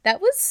That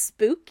was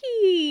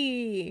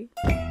spooky.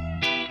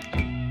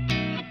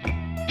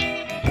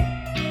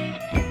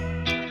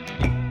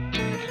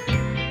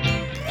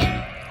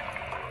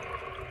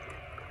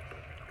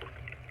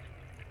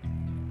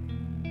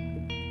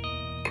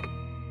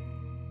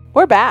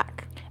 We're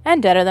back.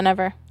 And deader than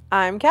ever.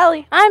 I'm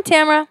Kelly. I'm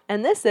Tamara.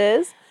 And this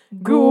is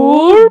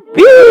Ghoul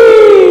Beans.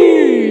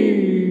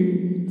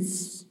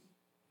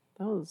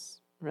 That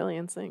was really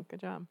in sync. Good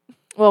job.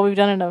 Well, we've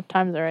done it enough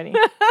times already.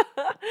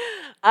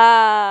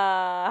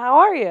 How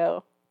are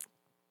you?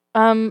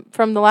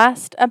 From the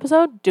last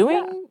episode,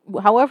 doing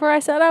however I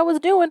said I was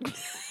doing.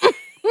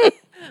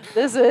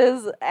 This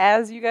is,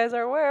 as you guys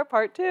are aware,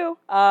 part 2.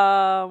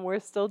 We're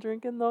still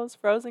drinking those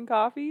frozen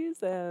coffees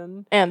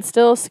and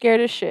still scared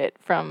as shit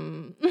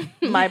from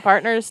my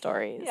partner's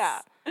stories.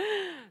 yeah.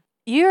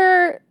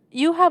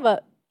 You have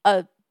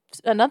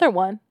another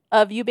one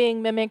of you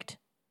being mimicked,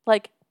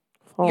 like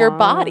your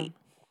body.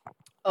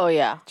 Oh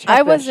yeah,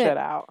 Check this shit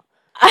out.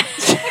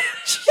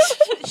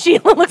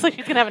 Sheila looks like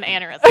she's gonna have an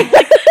aneurysm.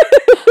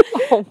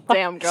 oh,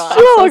 damn girl, I'm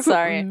Sheila so looks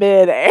sorry.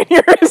 Mid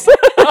aneurysm.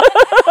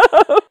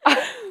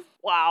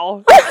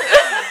 Wow.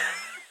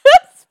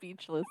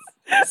 Speechless.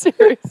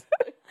 Seriously.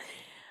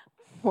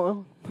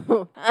 Well,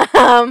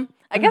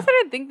 I guess I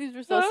didn't think these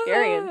were so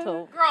scary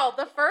until Girl,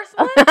 the first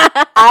one.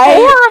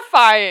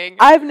 Horrifying.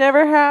 I've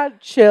never had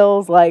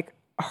chills like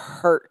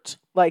hurt.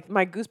 Like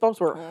my goosebumps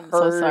were I'm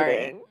hurting. so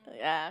sorry.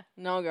 Yeah,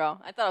 no, girl.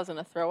 I thought I was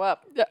gonna throw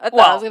up. I thought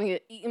I was gonna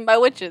get eaten by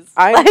witches.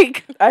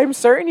 I'm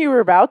certain you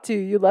were about to.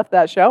 You left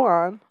that show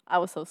on. I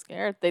was so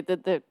scared. They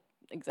did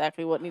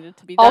exactly what needed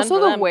to be done. Also,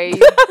 for the them. way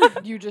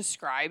you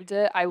described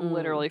it, I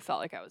literally felt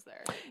like I was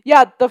there.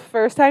 Yeah, the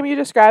first time you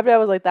described it, I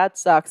was like, that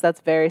sucks.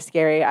 That's very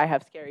scary. I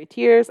have scary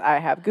tears. I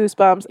have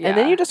goosebumps. And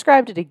then Yeah. you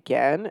described it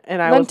again,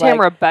 and I Then was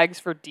Tamara like, begs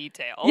for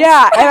details.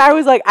 yeah, and I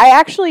was like, I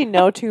actually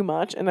know too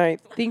much, and I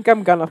think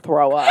I'm gonna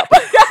throw up.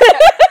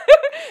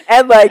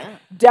 And like,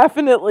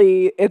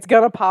 definitely, it's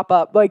gonna pop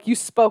up. Like you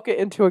spoke it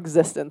into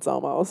existence,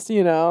 almost.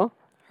 You know?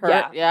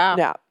 Hurt.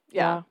 Yeah.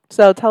 Yeah.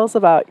 So tell us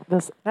about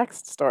this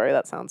next story.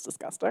 That sounds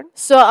disgusting.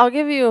 So I'll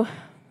give you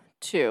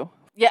 2.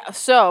 Yeah.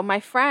 So my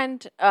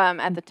friend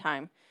at the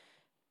time,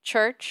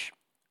 church,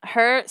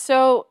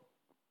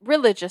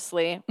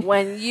 religiously,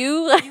 when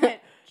you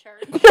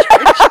church,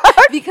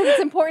 because it's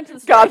important to the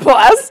story. God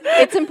bless.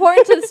 It's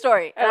important to the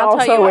story, and And I'll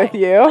also tell you why. with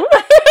you.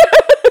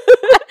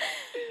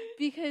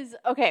 Because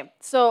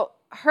so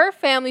her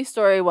family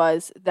story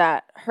was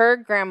that her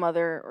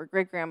grandmother or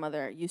great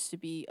grandmother used to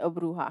be a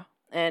bruja.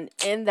 And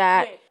in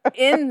that,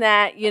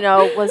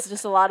 was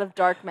just a lot of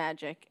dark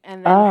magic.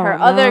 And then her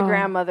other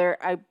grandmother,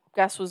 I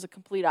guess, was the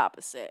complete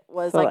opposite.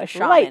 Was So like a like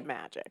shaman. light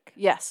magic.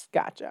 Yes.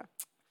 Gotcha.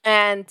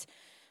 And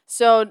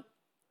so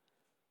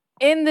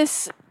in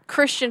this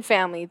Christian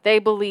family, they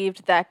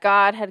believed that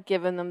God had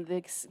given them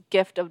this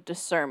gift of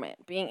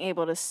discernment, being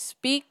able to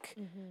speak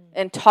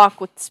and talk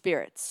with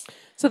spirits.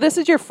 So this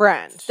is your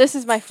friend. This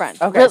is my friend.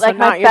 Okay, Really, so like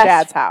not my your best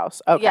dad's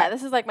house. Okay. Yeah,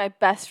 this is like my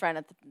best friend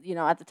at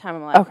the time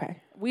of my life.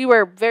 Okay. We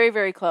were very,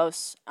 very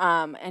close.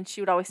 And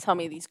she would always tell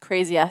me these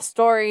crazy ass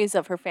stories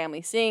of her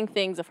family seeing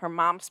things, of her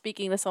mom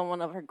speaking to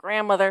someone, of her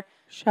grandmother.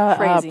 Shut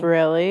Crazy. up,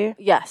 really?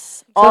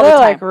 Yes. So All they're the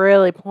time. like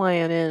really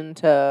playing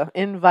into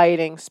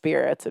inviting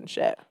spirits and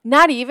shit.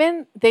 Not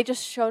even, they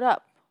just showed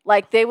up.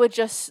 Like they would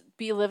just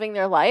be living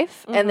their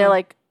life and they're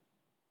like,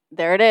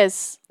 there it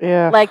is.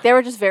 Yeah. Like they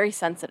were just very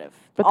sensitive.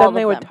 But all then of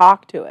they would them.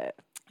 talk to it.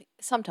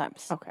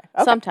 Sometimes. Okay.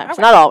 Sometimes.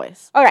 Okay. Not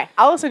always. Okay,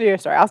 I'll listen to your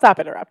story. I'll stop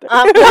interrupting.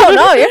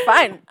 No, you're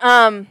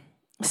fine.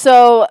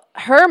 So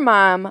her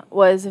mom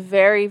was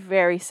very,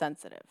 very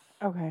sensitive.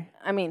 Okay.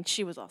 I mean,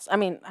 she was also, I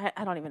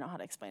don't even know how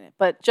to explain it,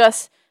 but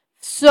just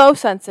so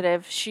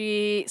sensitive.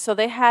 So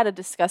they had a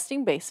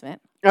disgusting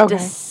basement, Okay.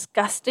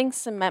 disgusting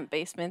cement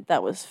basement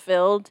that was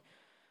filled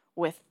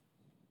with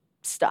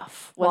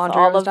stuff. With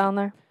Laundry all was of, down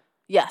there.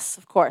 Yes,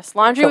 of course.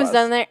 Laundry was Course.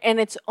 down there in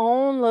its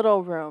own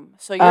little room.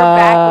 So your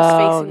back was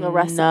facing the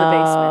rest of the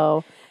basement.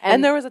 No.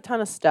 And there was a ton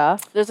of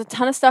stuff. There's a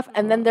ton of stuff.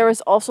 And then there was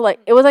also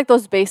it was like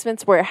those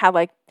basements where it had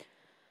like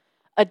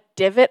a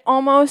divot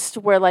almost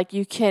where like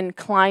you can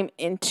climb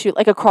into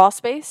like a crawl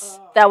space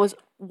that was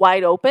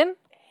wide open.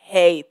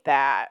 Hate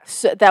that.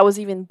 So that was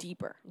even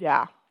deeper.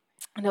 Yeah.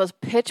 And it was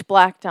pitch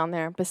black down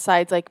there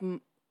besides like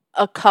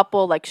a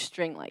couple like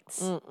string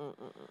lights.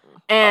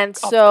 And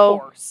so, Of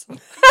course.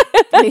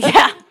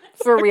 yeah,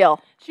 for real.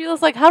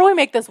 Sheila's like, how do we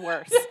make this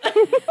worse?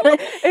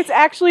 It's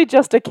actually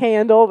just a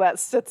candle that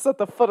sits at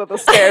the foot of the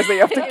stairs that you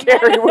have to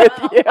carry with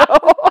you.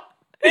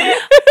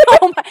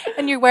 Oh my,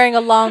 and you're wearing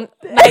a long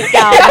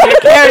nightgown and you're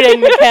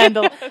carrying the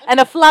candle and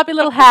a floppy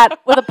little hat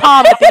with a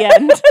palm at the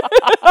end.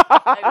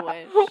 I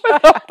wish.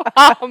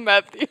 I'm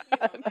at the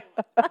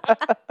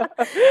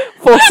end.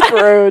 Full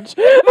Scrooge.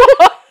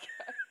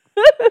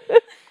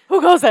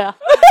 Who goes there?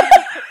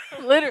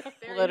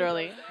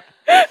 Literally.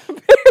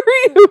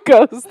 Barry, who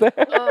goes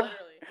there?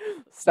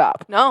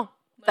 Stop. No,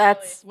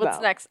 that's what's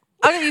No. next.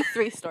 I'll give you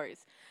 3 stories.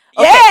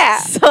 Yeah.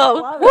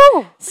 So,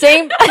 Woo.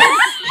 same.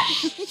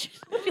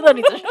 Sheila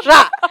needs a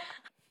shot.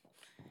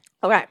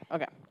 Okay.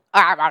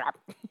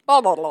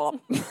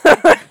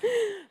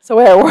 So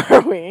where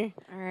were we?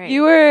 All right.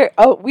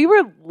 We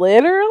were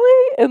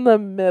literally in the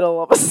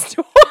middle of a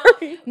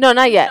story. No,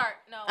 not yet.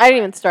 No, I didn't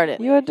even start it.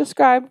 You had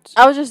described.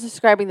 I was just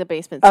describing the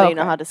basement, so you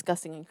know Okay. how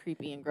disgusting and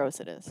creepy and gross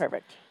it is.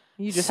 Perfect.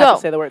 You just have So-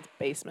 to say the words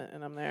basement,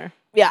 and I'm there.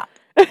 Yeah.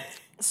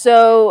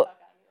 So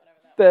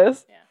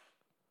This.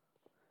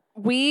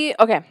 we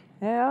Yeah.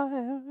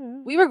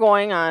 we were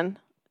going on.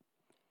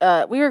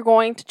 We were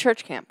going to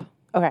church camp.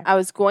 Okay. I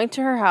was going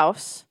to her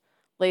house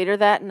later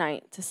that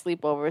night to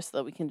sleep over so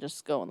that we can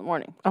just go in the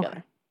morning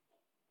together.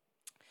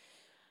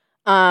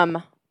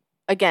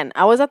 Again,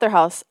 I was at their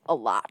house a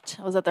lot.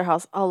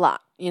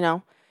 You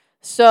know.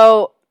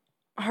 So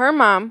her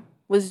mom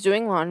was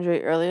doing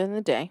laundry earlier in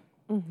the day,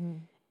 Mm-hmm.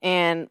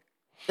 and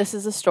this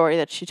is a story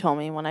that she told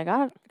me when I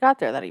got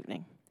there that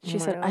evening. She Oh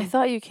my said, God. "I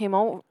thought you came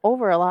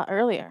over a lot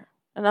earlier."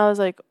 And I was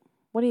like,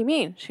 "What do you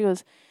mean?" She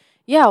goes,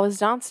 "Yeah, I was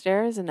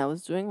downstairs and I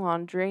was doing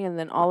laundry, and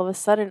then all of a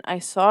sudden I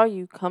saw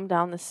you come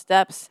down the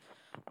steps,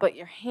 but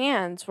your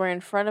hands were in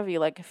front of you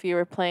like if you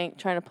were trying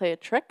to play a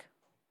trick."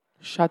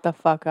 Shut the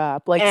fuck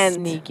up. Like And-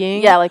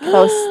 sneaking. Yeah, like if I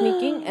was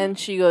sneaking. And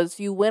she goes,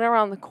 "You went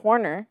around the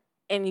corner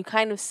and you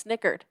kind of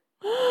snickered."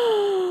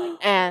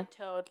 And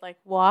Toad like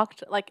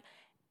walked like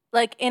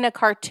in a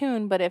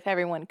cartoon, but if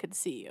everyone could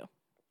see you.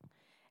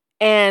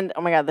 And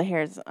oh my god, the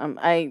hairs.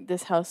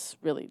 This house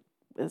really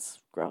is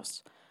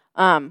gross.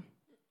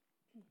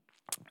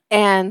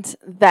 And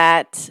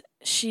that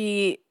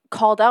she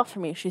called out for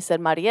me. She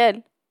said,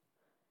 "Mariel,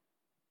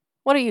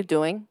 what are you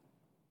doing?"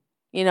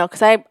 You know,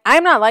 because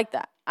I'm not like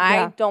that.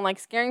 Yeah. I don't like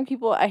scaring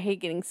people. I hate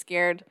getting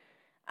scared.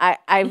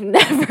 I've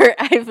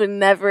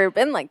never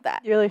been like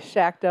that. You're really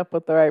shacked up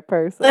with the right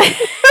person.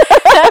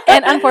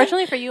 And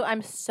unfortunately for you,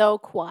 I'm so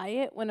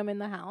quiet when I'm in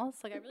the house.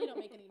 Like I really don't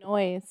make any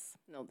noise.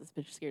 No, this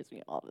bitch scares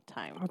me all the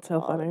time. That's so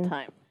all funny. The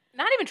time.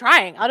 Not even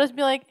trying. I'll just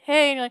be like,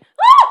 hey, and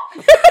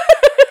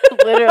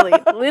you're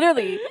like,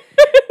 literally.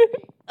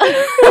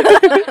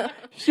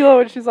 Sheila,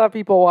 when she saw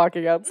people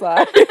walking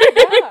outside.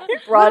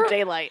 Broad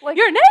daylight. Like,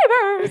 your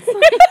neighbors.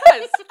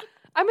 yes.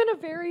 I'm in a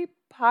very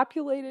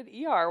populated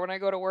ER when I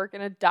go to work,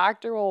 and a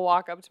doctor will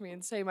walk up to me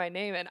and say my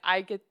name, and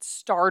I get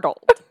startled.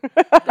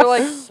 They're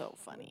like, So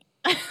funny.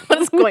 What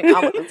is going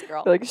on with this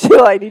girl? Like,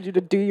 Sheila, I need you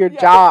to do your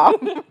job.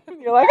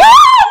 You're like,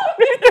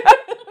 ah!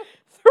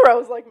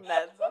 Throws like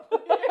meds up.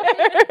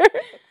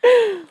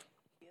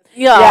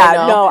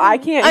 Yeah, no, I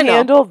can't I know.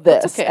 handle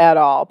That's this okay. at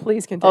all.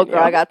 Please continue. Oh,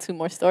 girl, I got 2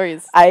 more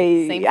stories.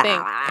 Same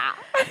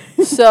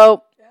thing.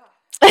 So,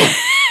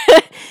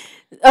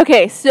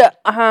 okay, so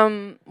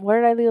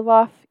where did I leave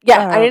off?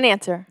 Yeah, I didn't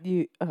answer.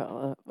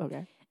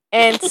 Okay.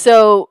 And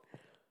so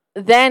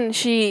then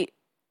she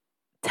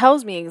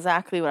tells me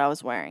exactly what I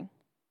was wearing.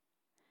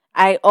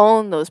 I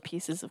own those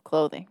pieces of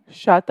clothing,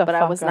 Shut the but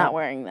fuck I was up. not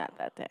wearing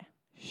that day.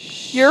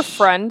 your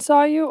friend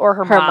saw you, or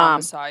her Her mom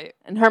mom. saw you?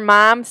 And her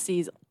mom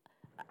sees,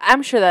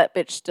 I'm sure that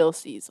bitch still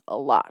sees a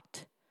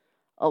lot.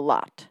 A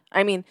lot.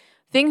 I mean,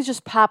 things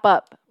just pop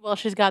up. Well,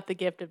 she's got the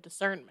gift of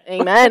discernment.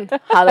 Amen.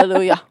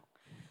 Hallelujah.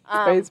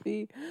 Praise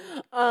be.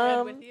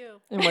 Good with you.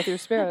 And with your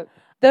spirit.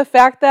 The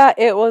fact that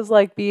it was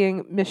like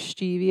being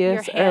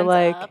mischievous Your or hands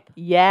like, up.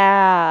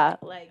 yeah,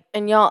 like,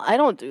 And y'all, I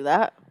don't do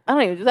that. I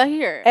don't even do that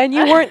here. and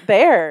you weren't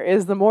there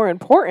is the more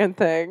important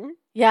thing.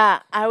 Yeah,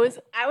 I was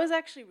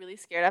actually really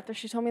scared after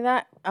she told me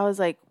that. I was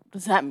like,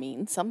 does that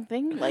mean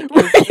something? Like,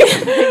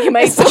 am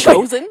I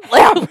chosen?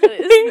 Like, what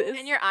is this?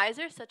 And your eyes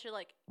are such a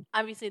like.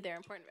 Obviously, they're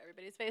important to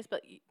everybody's face,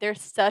 but they're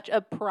such a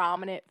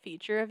prominent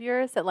feature of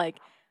yours that like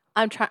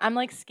I'm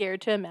like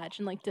scared to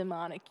imagine like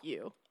demonic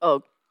you.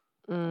 Oh,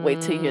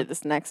 wait till you hear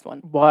this next one.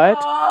 What?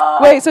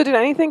 Wait, so did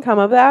anything come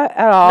of that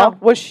at all? No.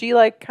 Was she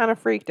like kind of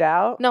freaked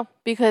out? No,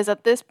 because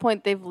at this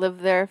point they've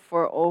lived there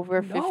for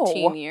over 15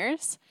 No.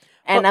 years,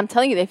 and I'm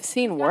telling you, they've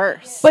seen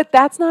worse. But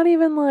that's not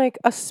even like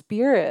a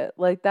spirit.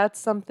 Like that's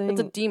something. It's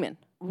a demon.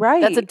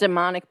 right. That's a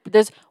demonic.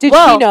 Did Did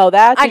she know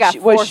that? I Did got she,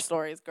 4 was she-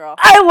 stories, girl.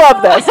 I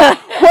love this.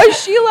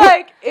 Was she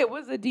like it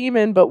was a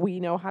demon, but we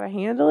know how to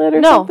handle it or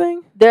No.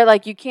 something? They're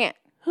like, you can't.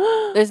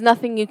 There's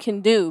nothing you can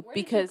do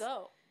because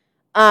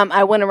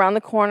I went around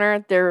the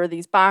corner. There were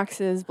these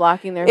boxes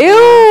blocking their view.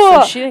 Ew!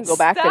 So she didn't go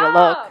back there to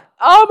look.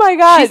 Oh my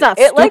god. She's not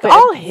it like stupid.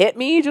 all hit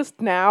me just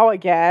now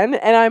again,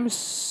 and I'm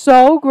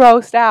so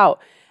grossed out.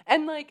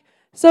 And like,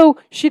 so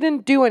she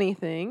didn't do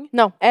anything.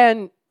 No.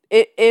 And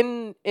it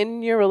in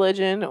your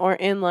religion or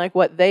in like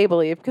what they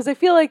believe, because I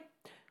feel like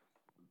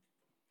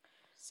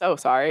so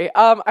sorry.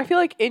 I feel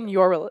like in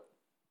your religion.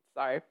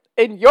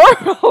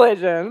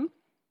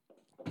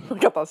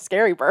 Look at those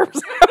scary burps.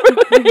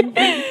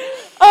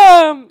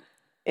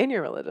 In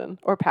your religion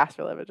or past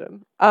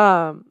religion,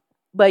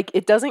 like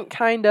it doesn't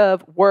kind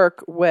of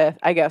work with,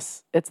 I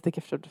guess it's the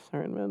gift of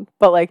discernment,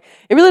 but like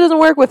it really doesn't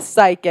work with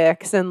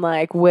psychics and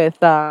like with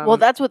Well,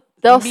 that's what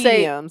they'll say.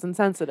 mediums and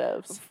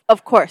sensitives.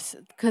 Of course,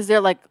 because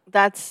they're like,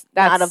 that's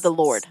not of the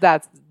Lord.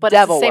 That's But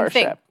devil it's the same worship.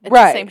 thing. It's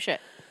right. the same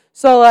shit.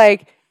 So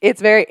like it's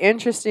very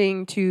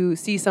interesting to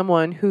see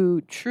someone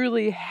who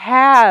truly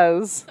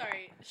has.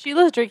 Sorry,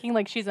 Sheila's drinking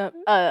like she's a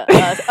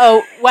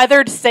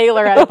weathered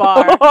sailor at a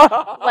bar,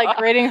 like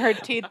gritting her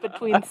teeth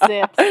between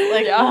sips.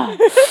 Like, Yeah.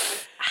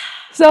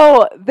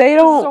 So they This is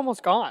don't.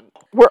 almost gone.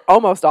 We're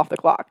almost off the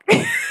clock.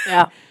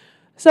 Yeah.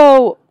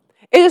 So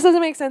it just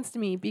doesn't make sense to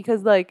me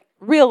because, like,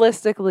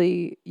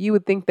 realistically, you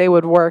would think they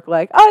would work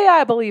like, oh yeah,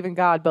 I believe in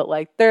God, but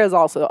like, there's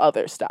also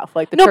other stuff.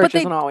 Like the No, but church they-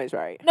 isn't always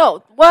right.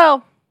 No,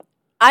 well,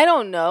 I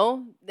don't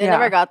know. They Yeah.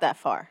 never got that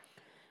far.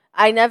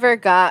 I never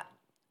got.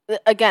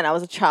 Again, I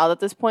was a child at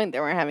this point. They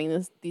weren't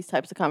having these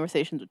types of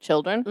conversations with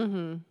children.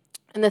 Mm-hmm.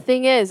 And the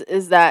thing is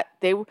that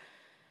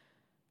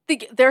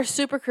they're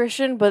super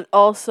Christian, but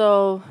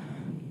also,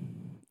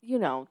 you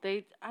know,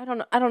 I don't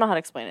know how to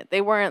explain it.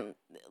 They weren't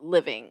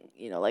living,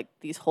 you know, like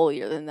these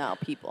holier than thou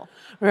people.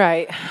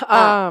 Right.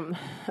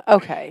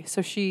 Okay.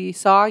 So she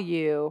saw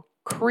you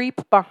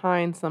creep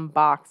behind some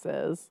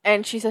boxes.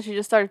 And she said she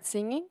just started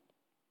singing,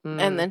 Mm.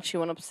 and then she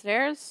went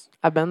upstairs.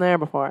 I've been there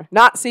before.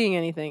 Not seeing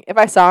anything. If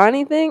I saw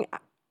anything,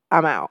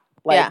 I'm out.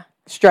 Like, Yeah.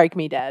 strike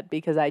me dead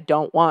because I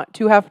don't want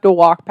to have to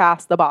walk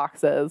past the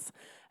boxes.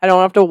 I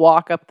don't have to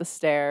walk up the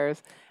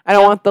stairs. I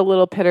don't want the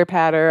little pitter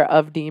patter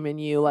of demon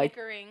you like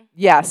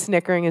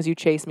snickering as you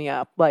chase me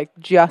up. Like,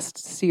 just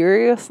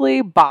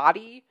seriously,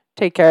 body,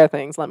 take care of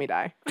things. Let me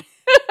die.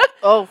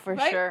 Oh, for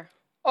Right? sure.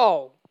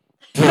 Oh.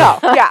 No,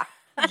 yeah.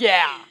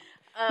 Yeah.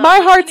 My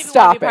I heart's didn't even wanna be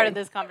stopping. part of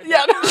this conversation.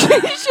 Yeah,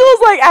 she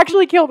was like,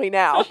 actually kill me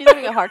now. She's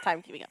having a hard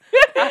time keeping up.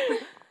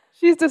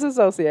 She's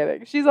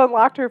disassociating. She's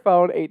unlocked her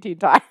phone 18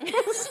 times.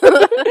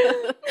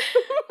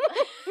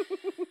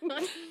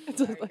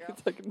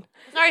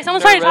 Sorry,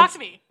 someone's trying to talk Nervous. to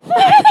me.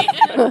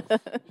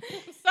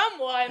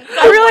 Someone.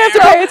 I really have to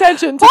pay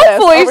attention to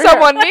Hopefully this over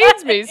someone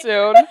needs me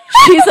soon.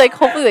 She's like,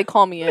 hopefully they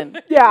call me in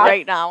Yeah.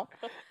 right now.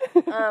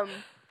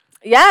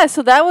 Yeah,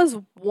 so that was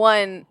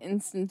one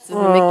instance of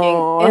mimicking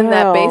Oh, in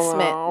that hell basement.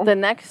 no. The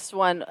next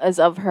one is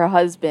of her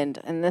husband,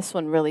 and this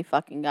one really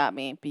fucking got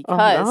me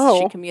because no.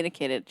 she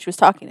communicated. She was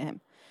talking to him.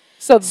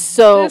 So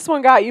So this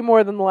one got you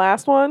more than the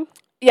last one?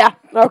 yeah,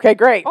 Okay,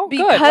 great. Oh, good.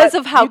 because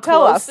of how you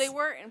tell close us. they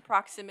were in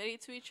proximity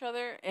to each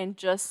other, and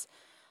just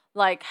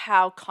like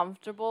how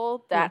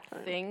comfortable that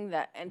Okay. thing,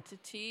 that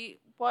entity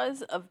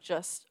was of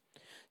just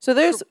So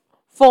there's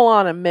full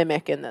on a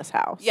mimic in this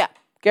house. yeah,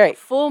 Great.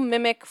 full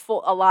mimic.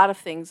 A lot of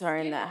things are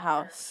in that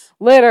house.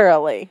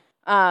 Literally.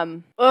 A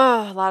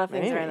lot of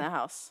things are in Maybe. that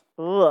house.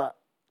 Ugh.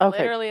 Okay.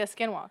 Literally a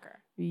skinwalker.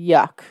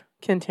 Yuck.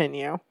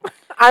 Continue.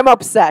 I'm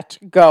upset.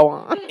 Go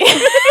on.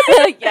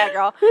 Yeah,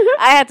 girl.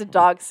 I had to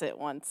dog sit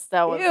once.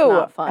 That was Ew.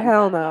 not fun.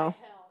 Hell no.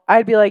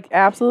 I'd be like,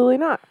 absolutely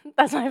not.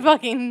 That's my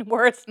fucking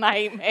worst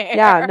nightmare.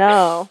 Yeah,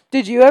 no.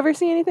 Did you ever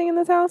see anything in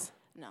this house?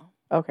 No.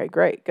 Okay,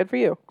 great. Good for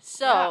you.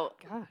 So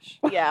Gosh.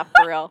 yeah,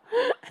 for real.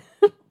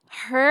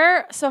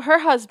 Her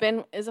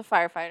husband is a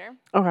firefighter.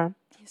 Okay.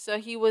 So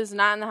he was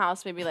not in the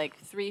house maybe like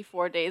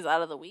 3-4 days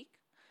out of the week.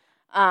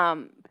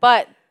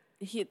 But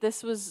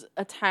this was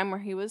a time where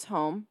he was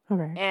home,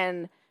 Okay.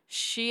 and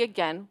she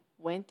again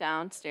went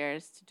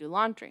downstairs to do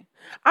laundry.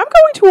 I'm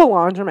going to a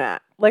laundromat.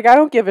 Like, I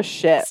don't give a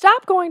shit.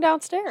 Stop going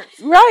downstairs.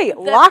 Right.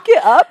 Lock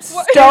it up.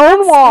 That's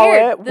Stonewall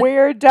weird. it.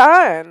 We're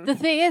done. The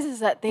thing is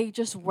that they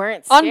just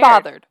weren't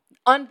scared.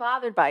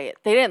 Unbothered by it.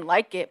 They didn't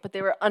like it, but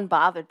they were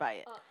unbothered by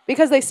it.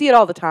 Because they see it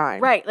all the time.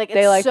 Right. Like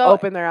They it's like so,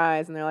 open their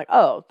eyes and they're like,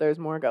 oh, there's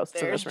more ghosts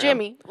in there's this room.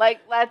 Jimmy. Like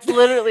that's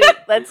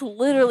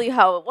literally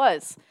how it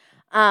was.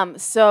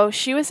 So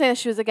she was saying that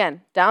she was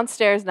again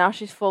downstairs. Now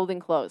she's folding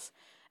clothes,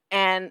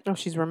 and Oh,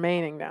 she's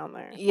remaining down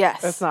there.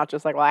 yes, It's not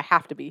just like, well, I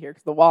have to be here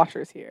because the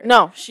washer's here.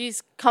 no,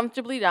 she's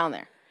comfortably down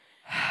there.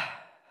 Ah.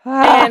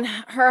 And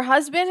her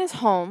husband is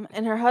home,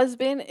 and her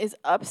husband is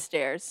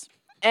upstairs.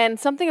 And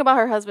something about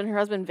her husband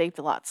vaped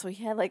a lot. So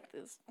he had like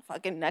this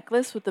fucking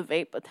necklace with the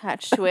vape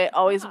attached to it.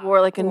 Always wore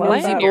like a Love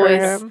Newsy that for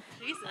Boys. him.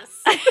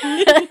 Jesus.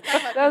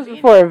 That was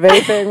before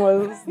vaping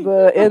was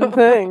the in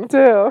thing,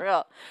 too.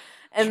 Real.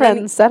 And then,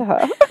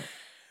 Trendsetter. Not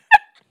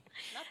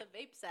the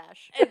vape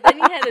sash. and then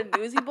he had a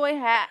Newsy Boy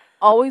hat.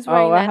 Always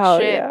wearing Oh, that hell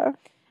shit. yeah.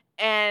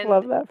 And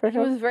Love that for he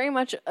was him. very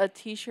much a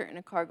t-shirt and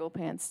a cargo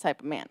pants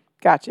type of man.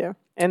 Gotcha.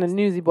 And a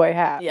newsy boy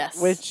hat.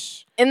 Yes.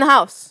 Which In the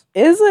house.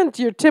 isn't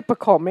your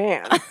typical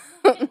man.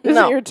 Isn't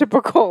No. your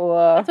typical,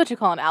 That's what you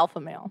call an alpha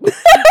male.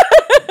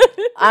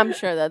 I'm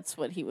sure that's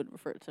what he would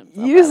refer to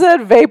himself you as. said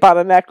vape on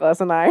a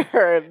necklace and I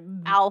heard.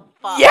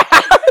 Alpha. Yeah.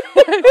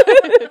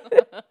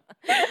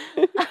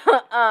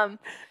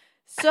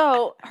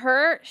 So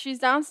she's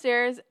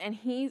downstairs and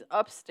he's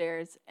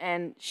upstairs,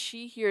 and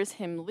she hears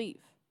him leave.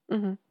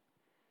 Mhm.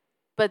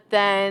 But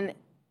then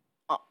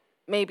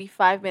maybe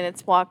 5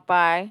 minutes walk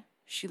by,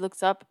 she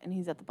looks up and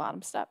he's at the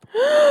bottom step.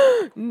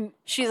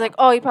 She's like,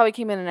 oh, he probably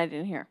came in and I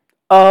didn't hear.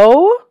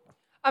 Oh.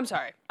 I'm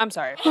sorry.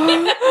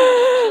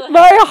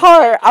 My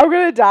heart. I'm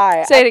going to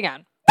die. Say it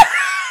again.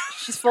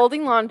 She's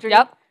folding laundry.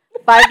 Yep.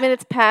 5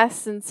 minutes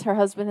passed since her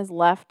husband has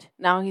left.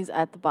 Now he's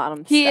at the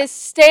bottom He step. is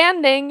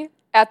standing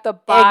at the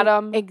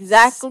bottom.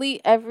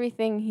 Exactly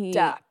everything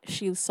step.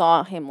 she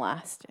saw him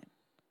last in.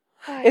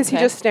 Is he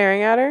Okay. just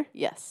staring at her?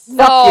 Yes.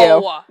 No. Fuck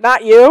you.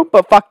 Not you,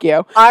 but fuck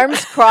you.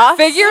 Arms crossed.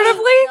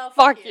 Figuratively?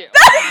 Fuck you.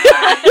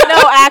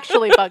 No,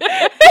 actually, fuck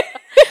you.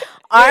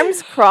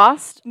 Arms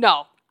crossed.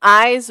 No.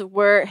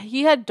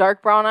 He had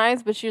dark brown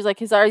eyes, but she was like,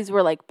 his eyes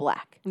were like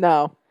black.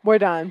 No. We're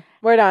done.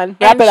 We're done.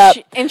 Wrap And it up.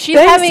 and she's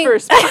Thanks having for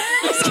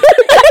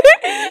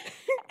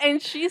and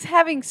she's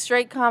having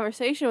straight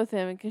conversation with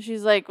him because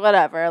she's like,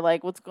 whatever,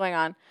 like, what's going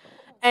on?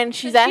 And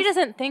She she's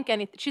doesn't think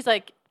anything. She's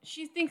like,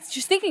 she's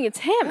thinking it's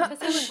him because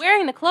he was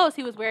wearing the clothes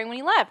he was wearing when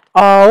he left.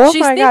 Oh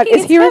She's my god. thinking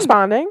Is it's he him.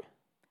 responding?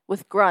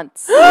 with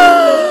grunts. No!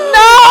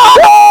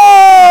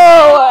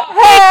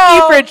 Thank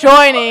you for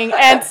joining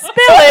and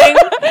spilling.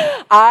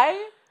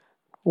 I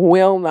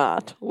will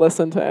not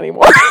listen to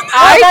anymore.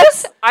 I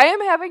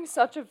am having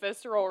such a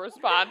visceral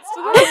response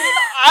to this.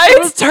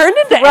 It's turned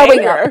into throwing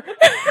anger.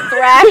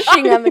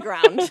 Thrashing on the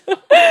ground.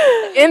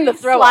 In the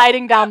throw up.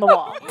 Sliding down the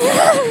wall.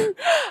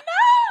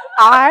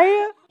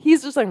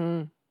 He's just like,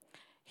 mm.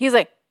 He's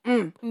like,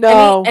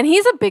 No. And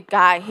he's a big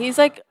guy. He's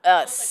like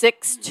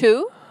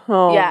 6'2".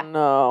 Oh Yeah.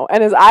 no.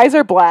 And his eyes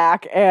are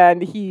black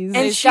and he's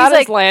And He's she's got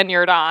like- his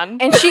lanyard on.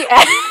 And she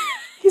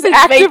he's His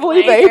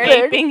actively vape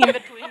vaping. vaping in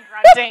between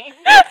grunting.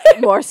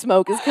 more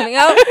smoke is coming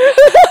out.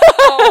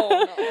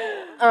 Oh,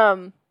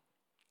 no.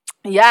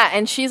 Yeah,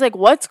 and she's like,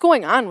 "What's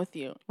going on with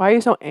you?" Why are you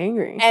so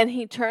angry? And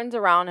he turns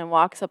around and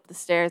walks up the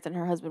stairs, and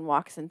her husband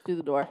walks in through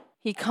the door.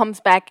 He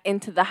comes back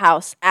into the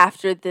house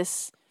after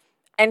this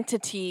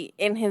entity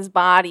in his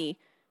body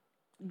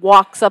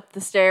walks up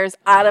the stairs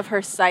out of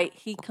her sight.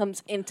 He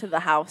comes into the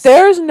house.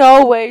 There's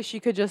no way she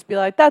could just be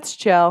like, that's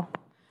chill.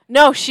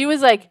 No, she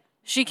was like,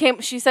 she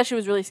said she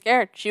was really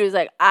scared. She was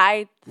like,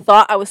 I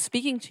thought I was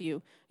speaking to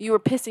you. You were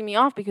pissing me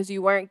off because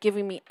you weren't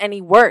giving me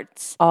any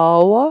words.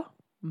 Oh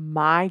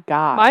my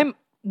god.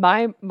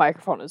 My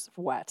microphone is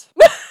wet.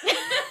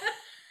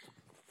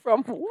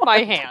 From what? My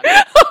hand.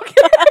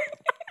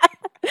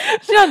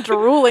 She's not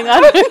drooling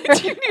on her.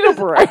 Do you need a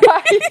break?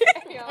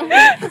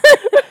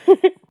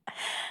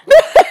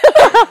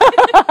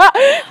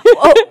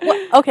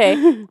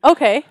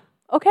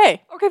 Okay.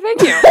 Okay,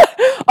 thank you.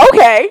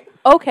 Okay.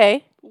 Okay.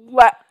 Okay.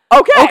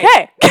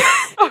 Okay.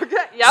 Okay,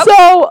 yep.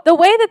 So The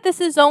way that this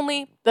is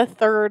only the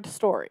third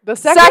story. the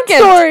second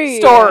story.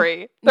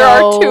 There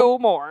No. are two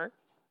more.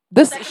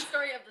 This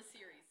story of the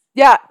series.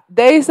 yeah,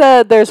 they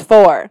said there's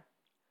 4.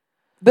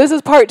 This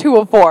is part 2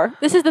 of 4.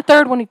 This is the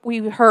third one we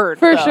heard.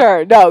 For though.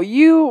 sure. No,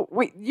 you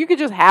could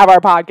just have our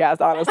podcast,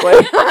 honestly.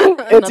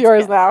 It's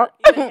yours now.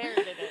 You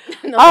inherited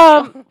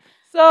it.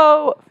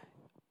 So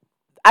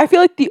I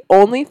feel like the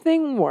only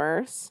thing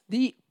worse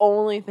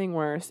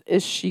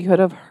is she could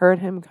have heard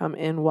him come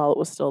in while it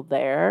was still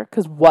there.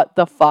 Because what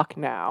the fuck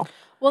now?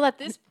 Well, at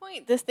this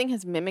point, this thing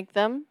has mimicked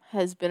them,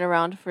 has been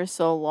around for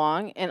so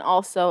long, and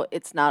also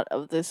it's not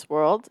of this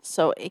world,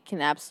 so it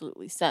can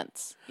absolutely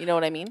sense. You know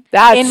what I mean?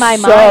 That's In my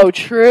so mind,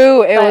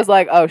 true. It but- was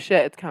like, oh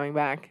shit, it's coming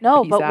back.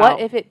 No, Peace but out. what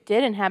if it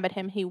did inhabit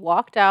him? He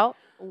walked out,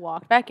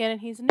 walked back in,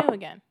 and he's new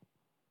again.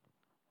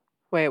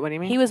 Wait, what do you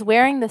mean? He was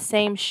wearing the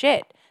same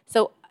shit.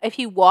 So if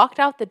he walked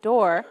out the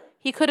door,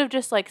 he could have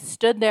just like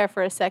stood there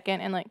for a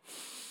second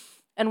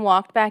and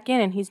walked back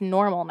in, and he's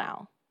normal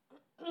now.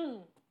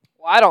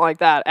 Well, I don't like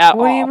that at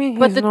What all. do you mean?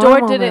 But he's the door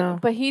normal didn't. now?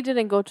 But he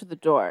didn't go to the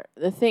door.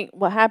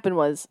 What happened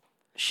was,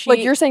 she. Like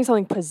you're saying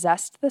something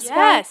possessed this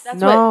Yes, guy?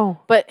 that's what. No.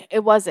 But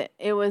it wasn't.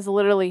 It was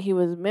literally he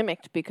was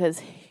mimicked because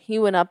he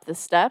went up the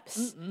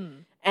steps,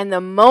 and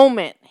the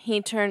moment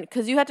he turned,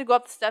 because you had to go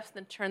up the steps and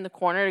then turn the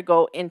corner to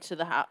go into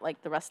the house,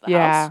 like the rest of the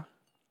Yeah. house.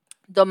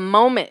 The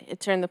moment it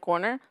turned the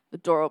corner, the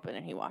door opened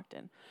and he walked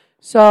in.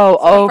 So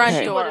the front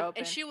okay. door. And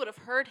open. she would have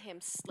heard him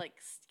like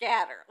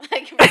scatter,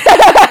 like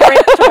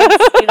sprint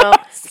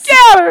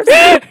towards,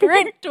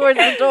 sprint towards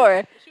the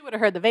door. She would have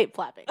heard the vape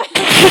flapping.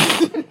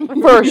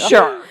 For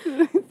sure.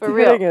 For The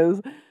real. thing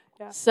is,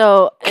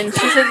 So, and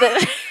she said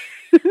that.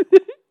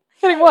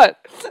 Kidding what?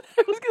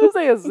 I was gonna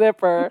say a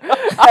zipper,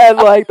 and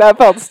like that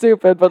felt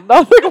stupid, but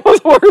nothing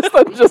was worse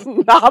than just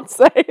not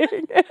saying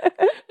it.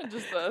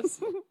 Just this.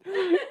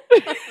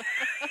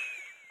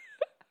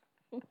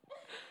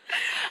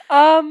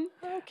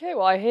 Okay,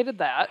 well I hated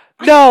that.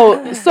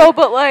 No, so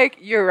but like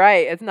you're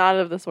right, it's not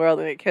of this world,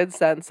 and it kid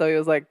sense. So he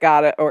was like,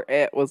 got it, or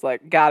it was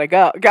like, gotta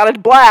go, gotta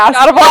blast,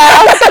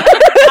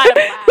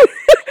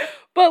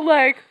 But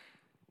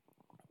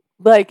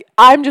like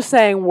I'm just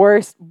saying,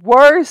 worst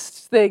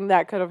thing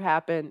that could have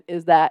happened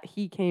is that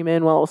he came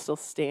in while it was still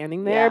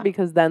standing there, Yeah.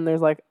 because then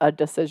there's like a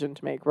decision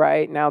to make.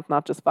 Right now, it's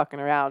not just fucking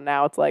around.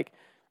 Now it's like,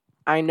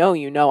 I know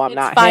I'm It's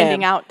not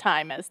finding him. out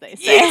time, as they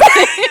say.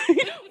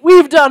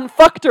 We've done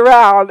fucked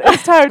around.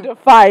 It's time to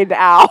find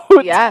out.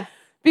 Yeah.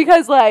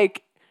 Because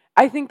like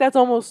I think that's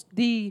almost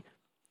the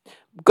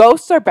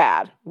ghosts are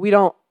bad. I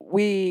don't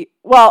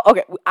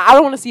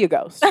want to see a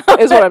ghost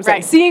is what I'm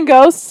saying. Right. Seeing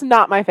ghosts,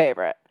 not my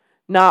favorite.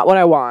 Not what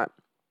I want.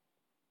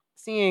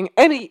 Seeing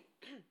any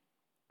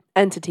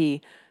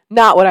entity,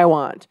 not what I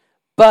want.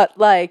 But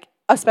like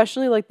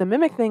especially like the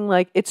mimic thing,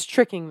 like it's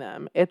tricking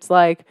them. It's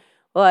like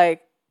it's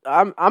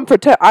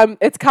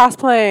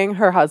cosplaying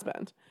her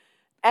husband.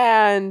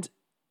 And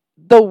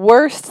the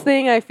worst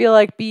thing I feel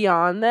like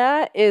beyond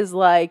that is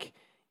like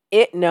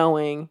it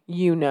knowing,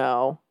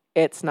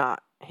 it's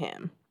not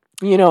him.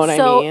 You know what I mean?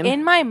 So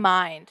in my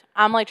mind,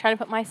 I'm like trying to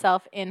put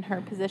myself in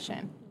her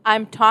position.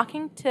 I'm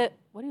talking to.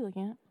 What are you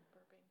looking at?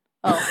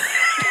 Oh,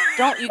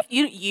 don't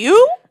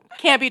you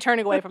can't be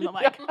turning away from the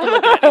mic. To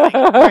look at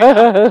anything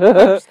right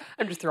now.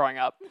 I'm just throwing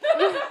up.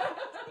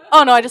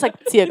 Oh no, I just like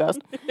see a ghost.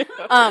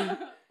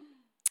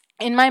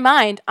 In my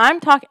mind, I'm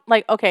talking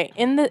like okay,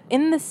 in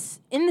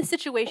the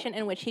situation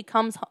in which he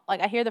comes,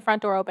 like I hear the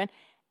front door open,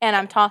 and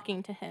I'm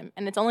talking to him,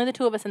 and it's only the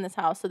two of us in this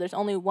house, so there's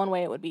only one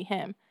way it would be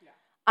him. Yeah.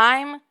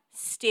 I'm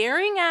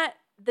staring at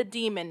the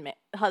demon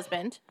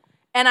husband,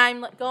 and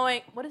I'm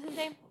going, what is his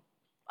name?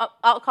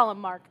 I'll call him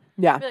Mark.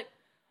 Yeah. I'll be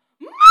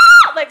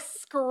like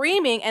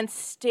screaming and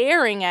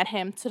staring at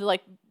him to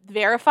like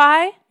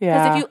verify.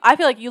 Yeah. Because I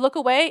feel like you look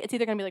away, it's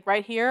either gonna be like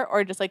right here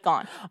or just like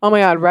gone. Oh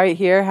my God, right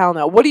here? Hell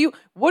no. What do you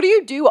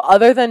do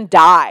other than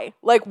die?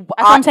 Like that's what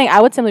I'm saying.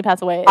 I would simply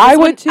pass away. I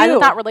would too.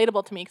 It's not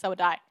relatable to me because I would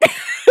die.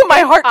 My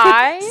heart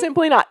could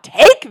simply not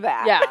take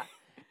that. Yeah.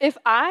 If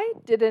I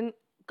didn't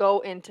go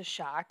into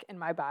shock and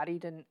my body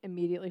didn't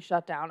immediately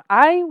shut down,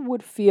 I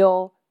would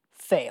feel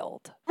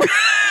failed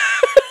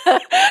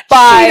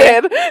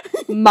by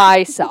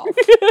myself.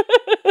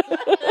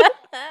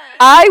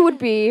 I would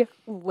be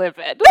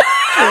livid.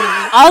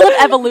 All of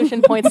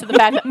evolution points to the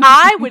fact that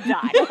I would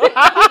die.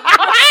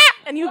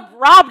 And you've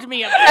robbed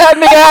me of it.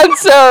 And the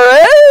answer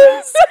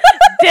is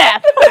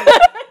death.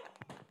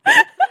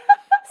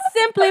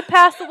 Simply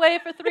pass away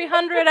for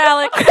 300,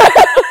 Alex.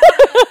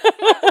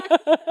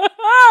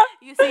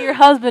 You see your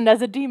husband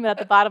as a demon at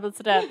the bottom of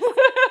the steps.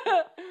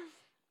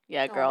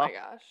 Yeah, girl. Oh my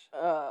gosh.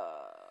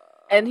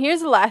 And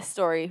here's the last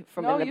story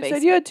from in the basement. You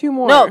said you had two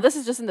more. No, this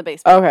is just in the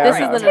basement. Okay. This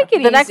Right. is Take it the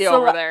easy next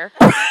over there.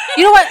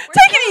 You know what?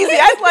 Take it easy.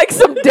 I'd like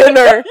some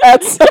dinner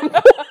at some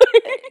point.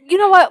 You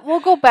know what? We'll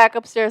go back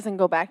upstairs and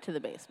go back to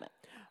the basement.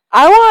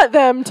 I want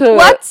them to.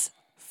 Let's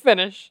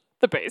finish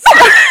the basement.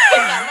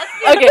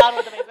 Okay.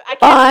 I can't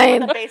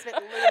Fine. see the basement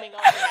looming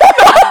over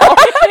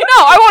me. No,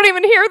 I won't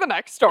even hear the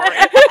next story.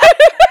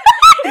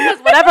 Because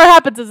whatever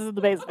happens is in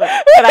the basement.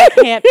 And I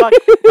can't fuck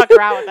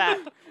around with that.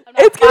 I'm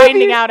not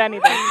finding out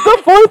anything.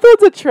 The fourth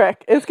one's a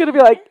trick. It's gonna be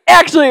like,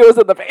 actually, it was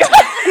in the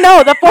basement.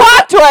 No, the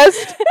Plot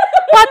twist.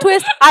 plot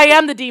twist, I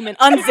am the demon.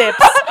 Unzips.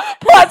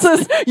 Plot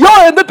twist.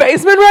 You're in the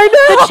basement right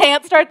now. The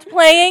chant starts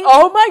playing.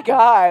 Oh my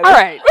God. All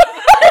right.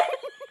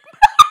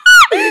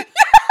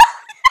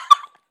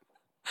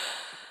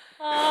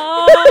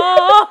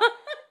 Oh.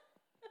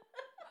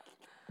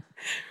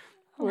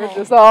 We're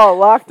just all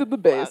locked in the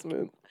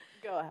basement.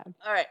 Go ahead.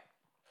 All right.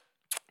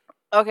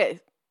 Okay.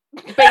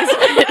 Basement.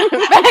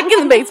 Back in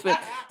the basement.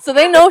 So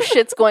they know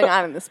shit's going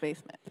on in this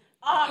basement.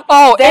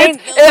 Oh, They it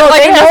know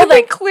hasn't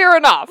like- been clear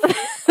enough.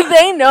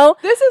 They know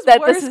This is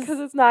that worse this is because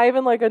it's not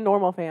even like a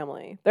normal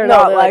family. They're No,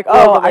 not they're like,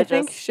 like, we're oh, I think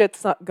religious.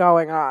 shit's not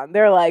going on.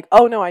 They're like,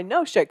 oh no, I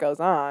know shit goes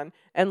on,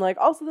 and like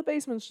also the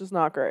basement's just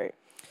not great.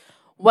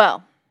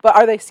 well. But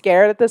are they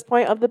scared at this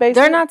point of the basement?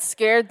 They're not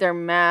scared. They're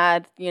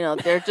mad. You know,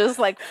 they're just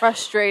like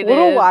frustrated.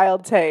 What a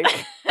wild take.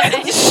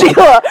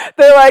 Sheila,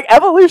 they're like,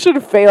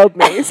 evolution failed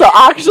me, so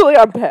actually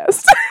I'm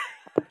pissed.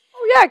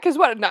 Oh yeah, because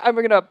what? I'm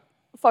gonna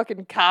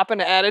fucking cop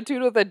an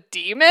attitude with a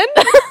demon?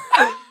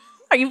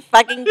 Are you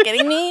fucking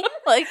kidding me?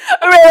 Like,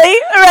 Really?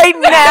 Right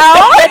now?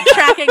 The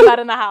tracking bed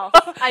in the house.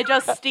 I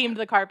just steamed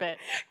the carpet.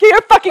 Get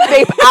your fucking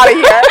vape out of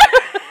here.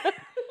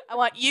 I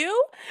want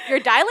you, your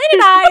dilated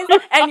eyes,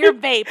 and your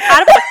vape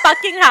out of the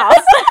fucking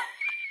house.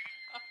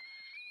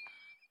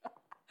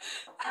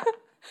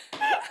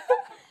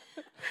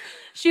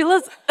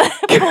 Sheila's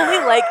fully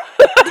like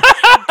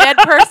dead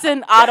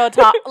person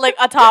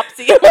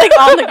autopsy, like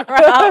on the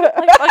ground,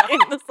 like fucking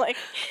this like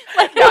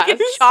Yes. fucking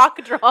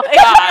chalk drawing.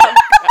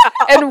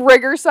 And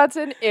rigor sets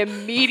in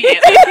immediately.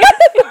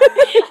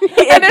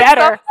 It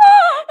better.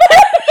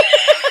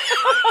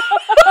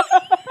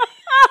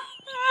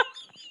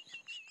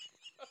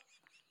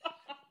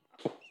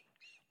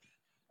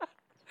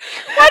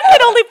 One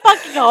can only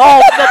fucking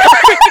hope that the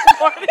freaking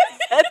Mortis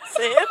sets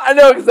in. I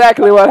know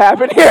exactly what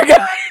happened here,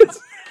 guys.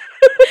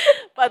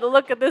 By the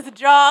look of this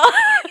jaw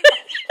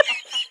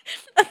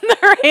and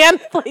her hand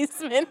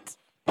placement,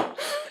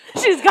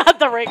 she's got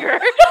the rigor.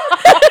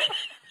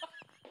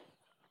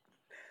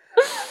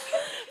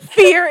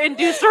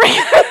 Fear-induced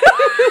rigor.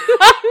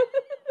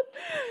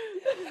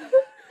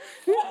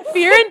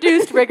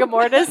 Fear-induced rigor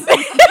mortis is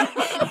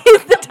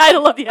the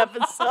title of the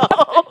episode.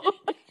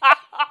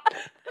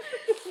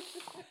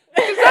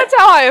 Because that's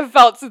how I have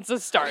felt since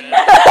it started.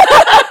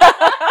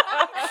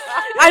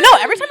 I know.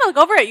 Every time I look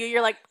over at you,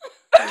 you're like,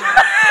 You're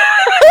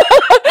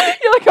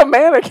like a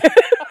mannequin.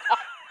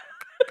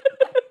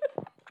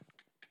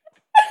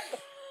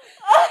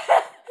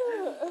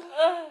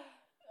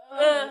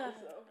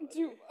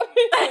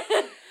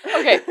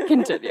 Okay,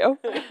 continue.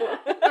 Let's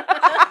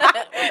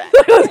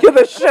get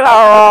this shit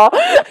out of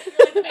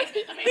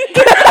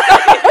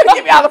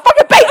Get me out of the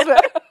fucking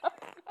basement.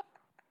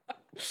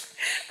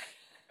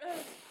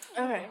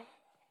 okay.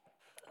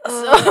 So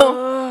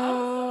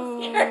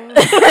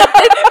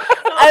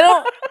I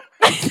don't.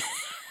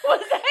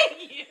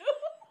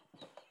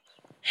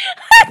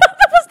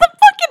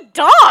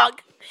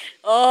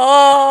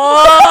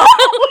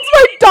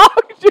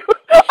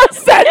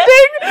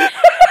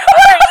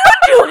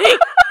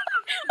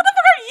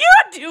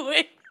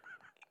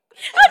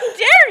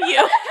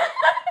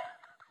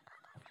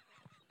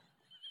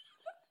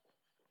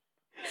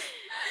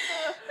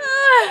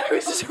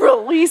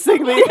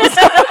 releasing these.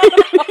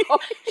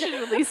 She's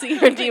releasing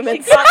her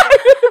demons.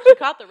 She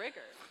caught the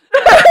rigor.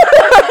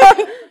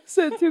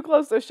 Sit too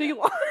close to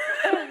Sheila.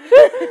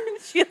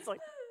 She's like,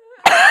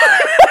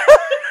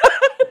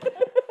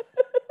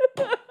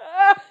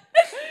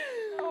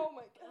 oh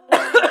my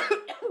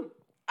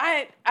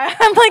god.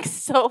 I'm like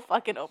so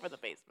fucking over the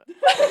basement.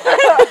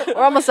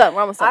 We're almost done.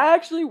 I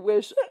actually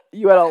wish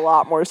you had a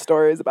lot more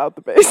stories about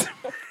the basement.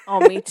 Oh,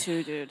 me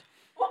too, dude.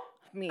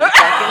 Me fucking.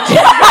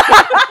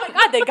 Oh my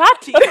god, they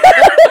got to you.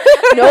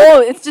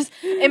 No, it's just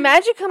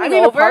imagine coming I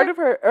mean, over.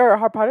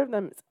 a part of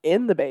them is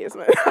in the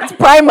basement. It's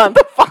Pride Month.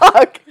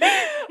 Fuck.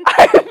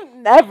 I've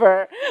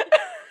never,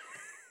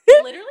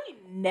 Literally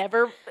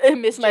never My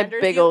misgendered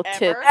big you old ever.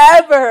 tits.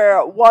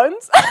 ever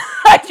once.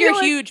 I It's your feel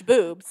like- huge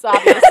boobs,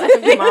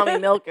 obviously. Mommy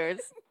milkers.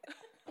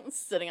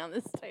 Sitting on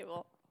this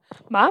table.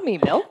 Mommy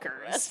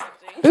milkers.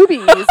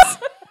 boobies.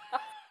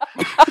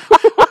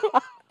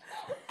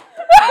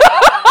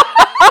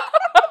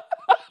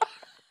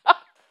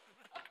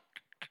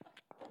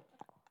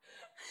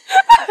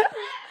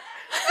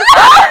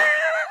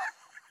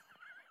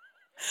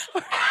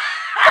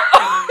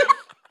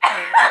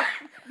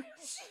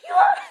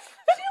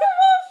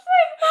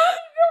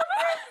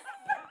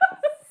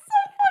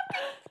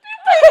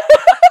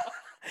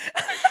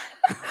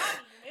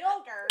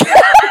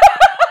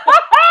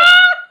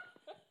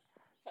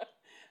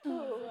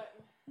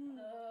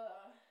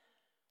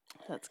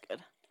 That's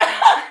good.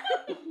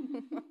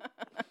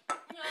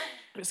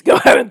 Just go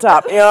ahead and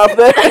top me off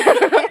there.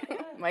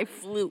 My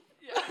flute.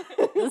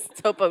 This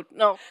topo.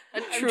 No,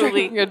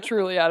 truly. You're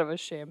truly out of a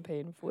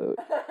champagne flute.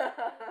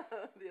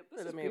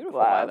 This is beautiful,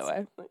 by the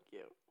way. Thank you.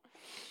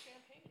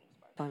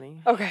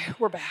 Funny. Okay,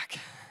 we're back.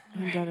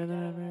 I've done it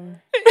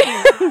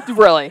ever.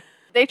 Really?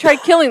 They tried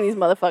killing these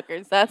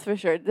motherfuckers. That's for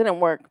sure. It didn't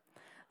work.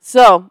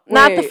 So,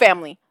 not the Wait.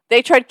 family.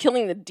 They tried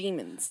killing the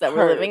demons that were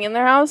Heard. living in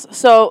their house.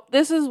 So,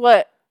 this is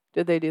what.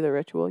 Did they do the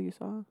ritual you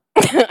saw?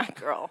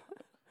 Girl.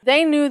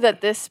 They knew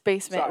that this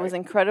basement Sorry. was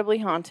incredibly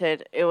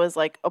haunted. It was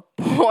like a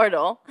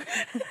portal.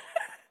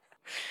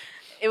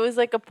 It was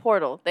like a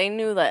portal. They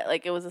knew that,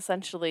 like, it was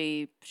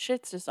essentially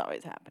shit's just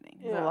always happening.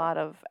 There's Yeah. a lot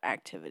of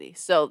activity.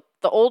 So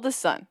the oldest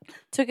son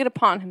took it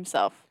upon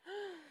himself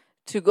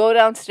to go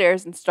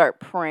downstairs and start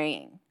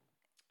praying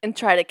and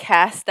try to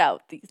cast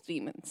out these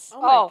demons. Oh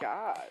Oh. my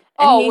god.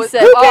 And Oh, he was-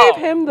 said, Who Oh.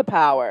 gave him the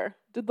power?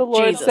 Did the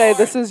Lord Jesus. say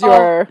this is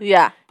your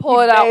yeah,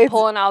 Pulling bathes-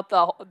 out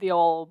the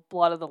old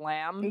blood of the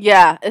lamb.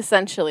 yeah,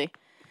 essentially.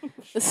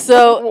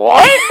 So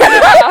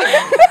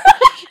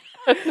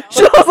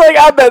She was like,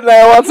 I've been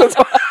there once or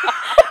twice.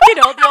 You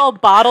know, the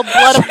old bottled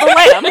blood of the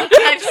lamb.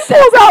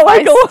 Pulls out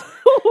like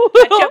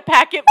a Ketchup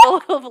packet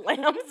full of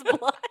lamb's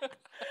blood.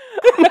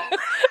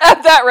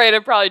 At that rate,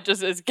 it probably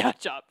just is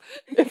ketchup.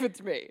 If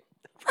it's me.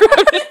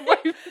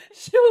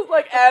 She was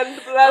like,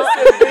 and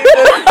blessed be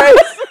this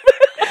face.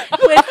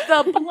 With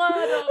the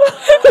blood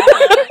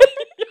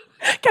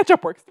of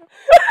Ketchup works.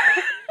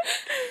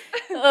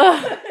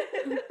 ugh,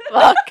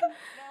 fuck.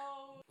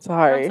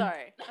 Sorry. I'm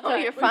sorry. Oh,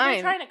 you're We're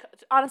fine. trying to,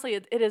 honestly,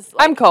 it is.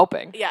 Like, I'm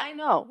coping. yeah. I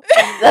know.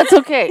 That's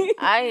okay.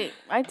 I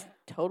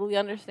totally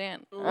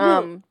understand.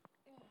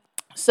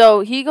 So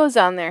he goes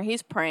down there.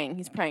 He's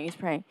praying.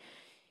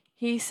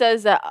 He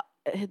says that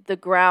the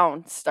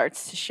ground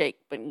starts to shake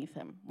beneath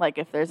him, like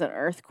if there's an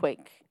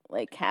earthquake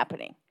like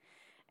happening,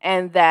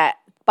 and that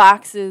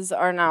boxes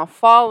are now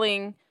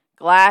falling,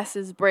 glass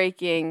is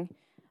breaking,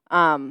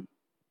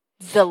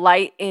 the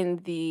light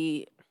in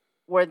the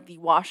where the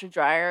washer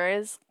dryer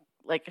is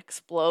like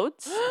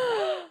explodes.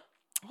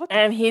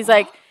 And he's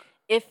like,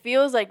 it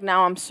feels like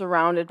now I'm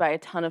surrounded by a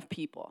ton of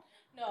people.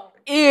 No.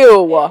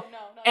 Ew. No.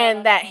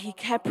 And that he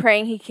kept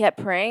praying,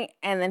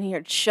 and then he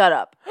heard, shut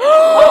up.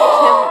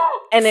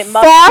 And it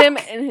muffed Fuck him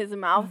in his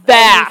mouth,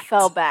 that. and he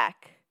fell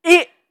back.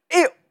 It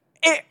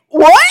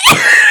what?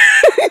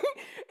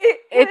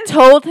 It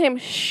told him,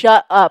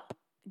 shut up,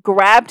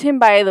 grabbed him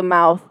by the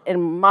mouth,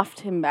 and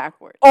muffed him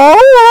backwards.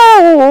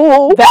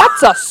 Oh,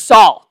 That's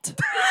assault.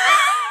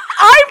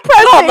 I'm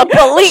pressing the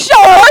police.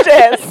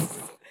 charges.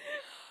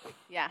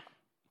 Yeah.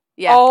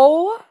 Yeah.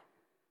 Oh.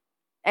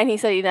 And he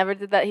said he never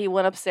did that. He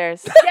went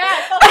upstairs.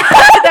 Yeah,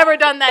 I've never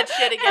done that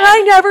shit again. And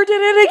I never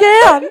did it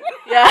again.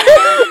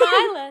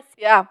 Yeah.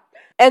 Yeah.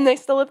 And they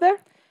still live there?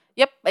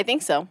 Yep, I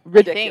think so.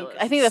 Ridiculous.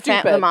 I think the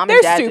Stupid. mom They're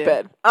and dad do.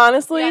 stupid.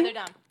 Honestly, Yeah, they're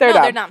dumb. They're no,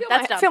 dumb. they're dumb.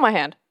 That's dumb. Feel my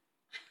hand.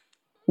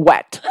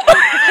 Wet.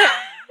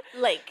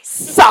 Lake.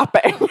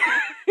 Sopping.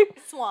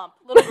 Swamp.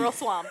 Little girl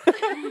swamp.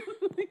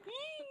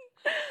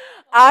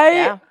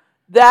 Yeah.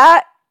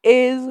 That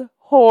is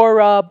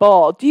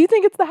horrible. Do you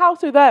think it's the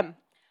house or them?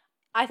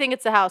 I think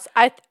it's the house.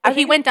 He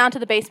think- went down to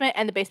the basement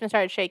and the basement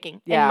started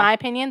shaking. Yeah. In my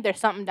opinion, there's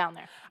something down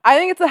there. I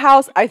think it's the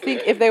house. I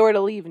think if they were to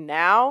leave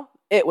now,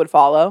 it would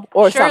follow,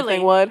 or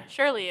something would.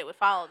 Surely it would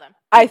follow them.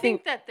 I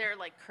think that they're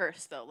like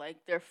cursed though, like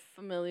their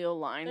familial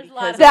line There's a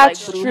because lot of of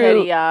That's like true.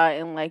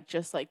 brujeria and like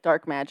just like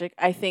dark magic.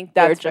 I think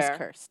they're That's just fair.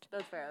 cursed,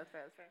 That's fair.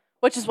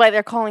 which is why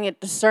they're calling it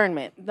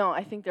discernment. No,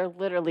 I think they're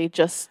literally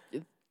just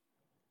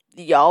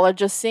y'all are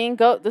just seeing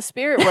the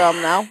spirit realm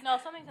now. No,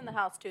 something's in the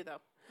house too, though.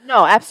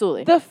 No,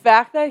 absolutely. The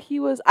fact that he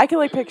was, I can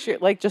like picture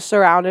like just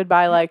surrounded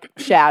by like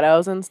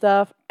shadows and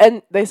stuff,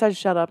 and they said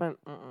shut up and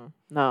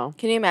no.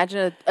 Can you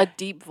imagine a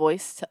deep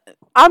voice?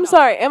 I'm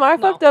sorry. Am I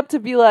fucked up to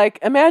be like?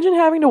 Imagine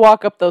having to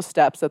walk up those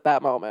steps at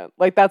that moment.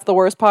 Like that's the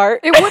worst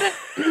part. It wouldn't.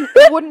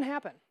 It wouldn't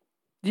happen.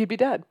 You'd be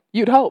dead.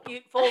 You'd hope.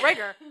 Full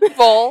rigor.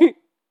 Full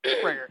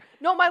rigor.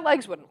 No, my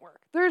legs wouldn't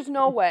work. There's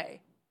no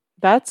way.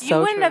 That's You so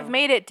wouldn't true. have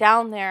made it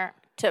down there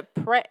to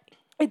pray.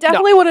 It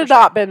definitely would have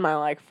not been my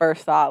like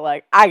first thought.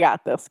 Like I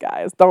got this,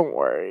 guys. Don't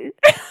worry.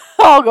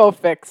 I'll go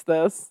fix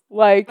this.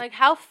 Like Like,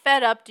 how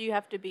fed up do you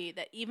have to be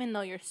that even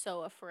though you're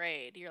so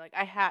afraid, you're like,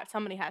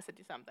 somebody has to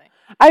do something.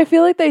 I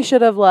feel like they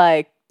should have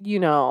like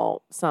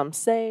some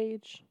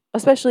sage.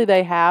 Especially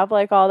they have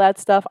like all that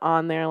stuff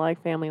on their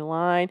like family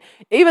line.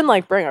 Even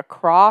like bring a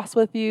cross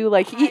with you.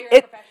 Like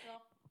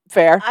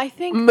fair. I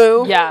think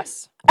Move.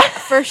 Yes.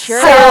 for sure.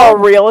 Hire a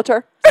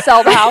realtor.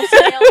 Sell the house.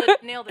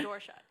 nail the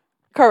door shut.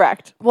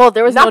 Correct. Well,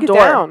 there was Knock no it door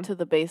down. to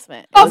the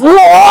basement.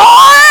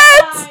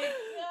 What?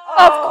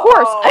 Of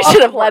course. I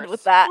should have led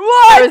with that.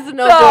 There was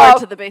no door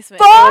to the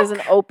basement. There was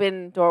an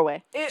open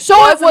doorway. So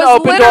it was an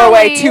open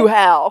doorway literally- to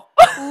hell.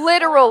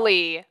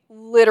 Literally.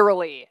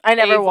 I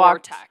never a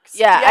walked. vortex.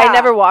 Yeah, Yeah. I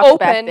never walked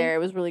back Open. there. It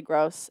was really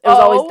gross. It was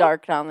always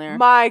dark down there.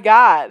 My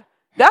God.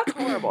 That's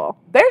horrible.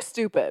 They're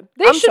stupid.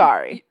 They I'm should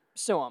sorry.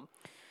 Sue them.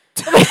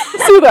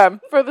 Sue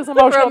them for this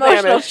emotional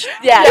damage.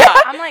 Yeah.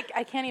 I'm like,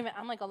 I can't even,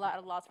 I'm like a lot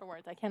of loss for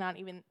words. I cannot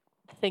even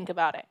think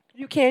about it.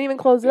 You can't even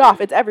close it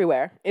off. It's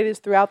everywhere. It is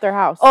throughout their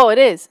house. Oh, it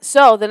is.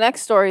 So the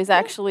next story is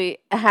actually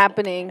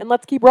happening. And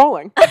let's keep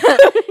rolling.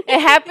 It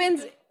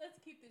happens. Let's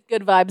keep these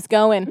good vibes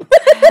going.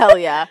 Hell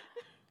yeah.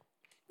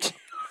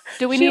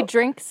 Do we need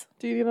drinks?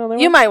 Do you need another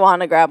You one? might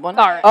want to grab one.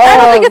 All right. I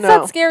don't Oh, think it's no.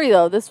 that scary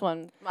though. This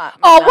one. Oh,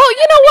 well,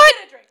 you know what?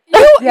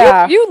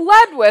 Yeah. You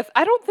led with,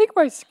 I don't think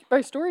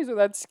my stories are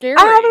that scary.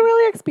 I haven't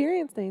really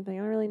experienced anything.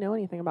 I don't really know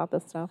anything about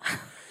this stuff.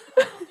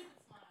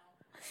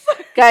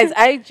 Guys,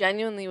 I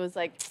genuinely was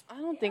like, I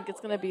don't think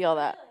it's gonna be all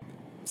that.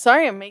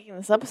 Sorry, I'm making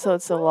this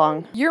episode so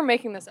long. You're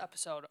making this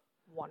episode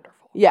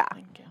wonderful. Yeah.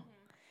 Thank you.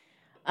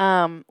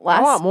 I want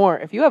Last. more.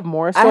 If you have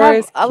more I have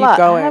stories, a keep lot. I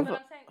going. have- But I'm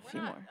saying, few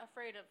we're not more.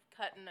 afraid of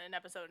cutting an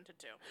episode into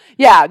 2.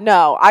 Yeah,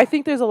 no. I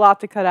think there's a lot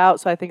to cut out,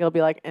 so I think it'll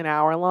be like an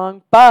hour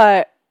long.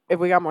 But if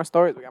we got more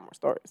stories, we got more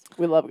stories.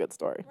 We love a good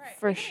story. Right.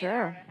 For We can be an hour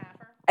sure. and a half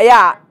or-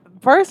 Yeah.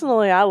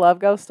 Personally, I love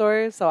ghost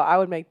stories, so I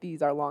would make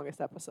these our longest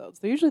episodes.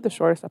 They're usually the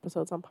shortest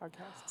episodes on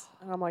podcasts.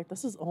 And I'm like,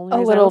 this is only A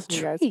reason I little listen to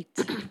you guys.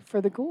 treat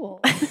for the ghouls.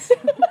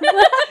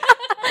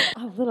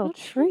 A little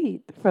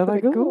treat for the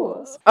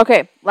ghouls.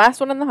 Okay, last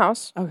one in the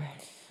house. Okay.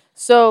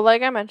 So,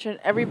 like I mentioned,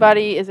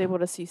 everybody is able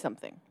to see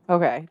something.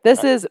 Okay.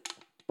 This is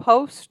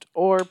post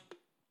or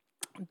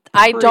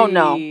I don't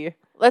know. pre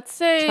Let's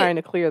say trying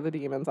to clear the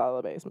demons out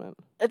of the basement.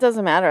 it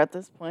doesn't matter at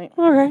this point.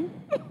 Okay.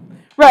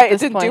 Right. It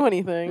this didn't do point,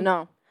 anything.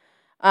 No.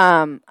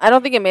 I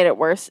don't think it made it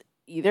worse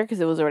either because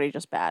it was already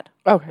just bad.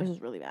 Okay. This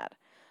is really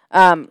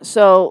bad.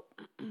 So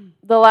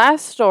the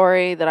last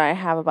story that I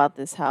have about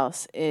this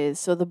house is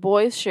so the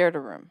boys shared a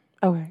room.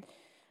 Okay.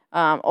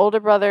 Older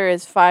brother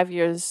is 5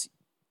 years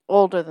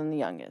older than the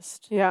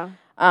youngest. Yeah.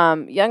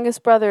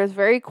 Youngest brother is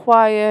very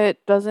quiet,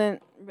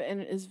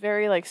 and is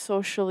very like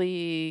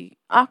socially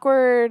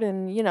awkward,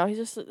 and he's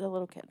just a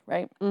little kid,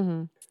 right?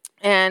 Mm-hmm.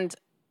 And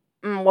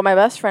what my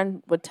best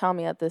friend would tell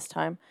me at this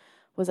time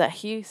was that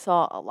he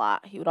saw a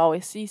lot. He would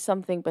always see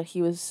something, but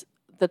he was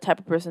the type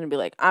of person to be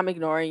like, I'm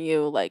ignoring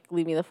you, like,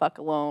 leave me the fuck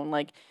alone.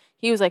 Like,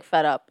 he was, like,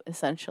 fed up,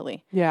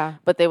 essentially. Yeah.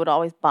 But they would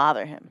always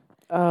bother him.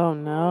 Oh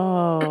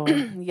no.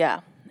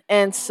 Yeah.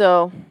 And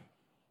so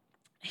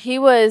she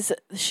was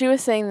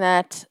saying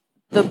that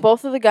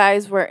both of the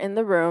guys were in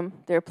the room.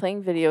 They were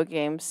playing video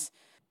games.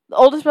 The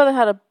oldest brother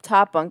had a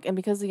top bunk, and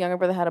because the younger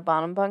brother had a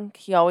bottom bunk,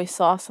 he always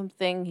saw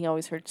something. He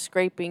always heard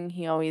scraping.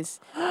 He always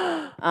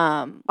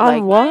On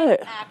like what?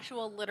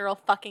 Actual literal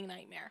fucking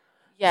nightmare.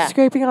 yeah.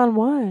 Scraping on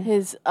what?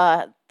 His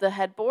the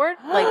headboard,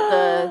 like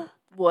the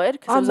wood,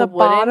 because it On was the a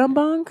wooden. bottom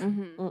bunk?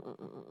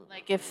 Mhm.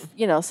 Like if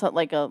so,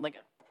 like a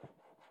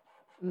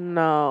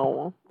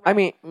No. I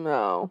mean,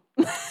 no.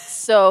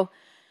 so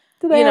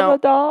Do they You have know, a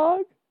dog?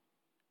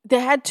 they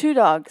had 2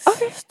 dogs,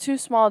 Okay. 2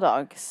 small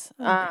dogs,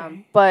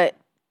 Okay. but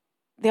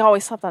they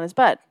always slept on his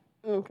bed.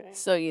 Okay.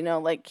 So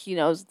like he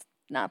knows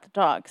not the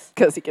dogs.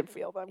 Because he can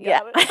feel them. Yeah.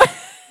 Got it.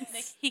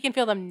 Like, he can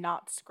feel them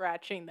not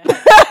scratching them.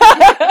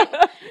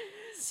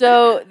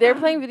 So they're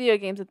playing video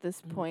games at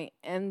this point,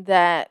 and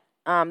that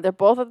they're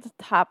both at the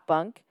top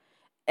bunk,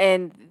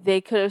 and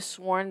they could have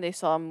sworn they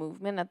saw a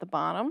movement at the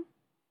bottom.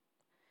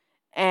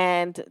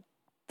 And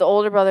the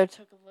older brother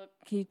took a look.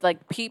 He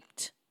like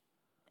peeped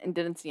and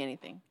didn't see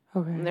anything.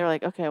 And Okay. they were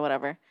like, okay,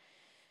 whatever.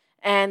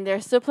 And they're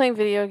still playing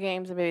video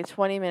games, and maybe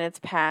 20 minutes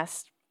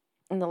passed,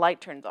 and the light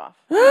turns off.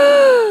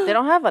 They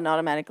don't have an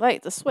automatic light;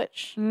 it's a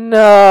switch.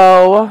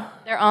 No.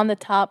 They're on the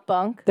top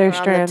bunk. They're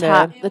They're on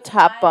stranded. the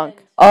top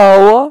bunk.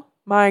 Oh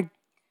my.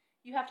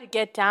 You have to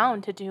get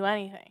down to do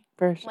anything.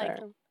 For sure. Like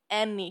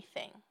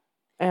anything.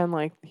 And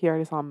like he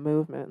already saw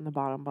movement in the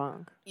bottom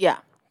bunk. Yeah.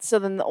 So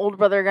then the older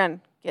brother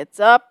again gets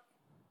up,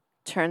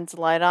 turns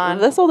the light on.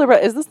 This older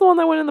brother, is this the one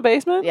that went in the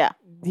basement? Yeah.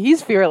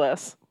 He's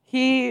fearless.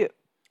 He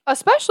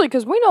Especially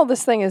because we know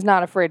this thing is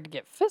not afraid to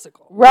get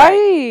physical.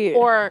 right.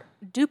 Or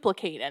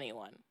duplicate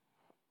anyone.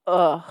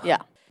 Ugh. Yeah.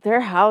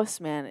 Their house,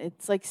 man,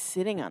 it's like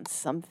sitting on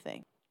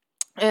something.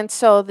 And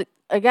so,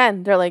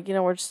 again, they're like,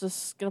 we're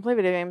just going to play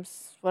video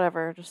games.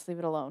 Whatever, just leave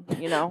it alone,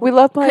 We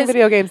love playing 'Cause-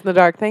 video games in the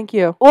dark. Thank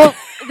you. Well,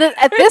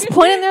 at this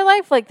point in their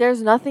life, like,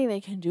 there's nothing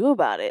they can do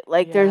about it.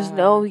 Like, there's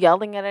no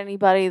yelling at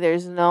anybody.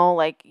 There's no,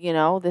 like,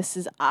 this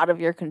is out of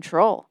your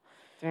control.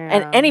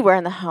 And Damn. anywhere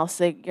in the house,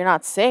 like, you're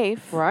not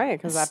safe. Right,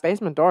 because that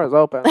basement door is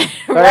open.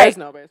 There Right. is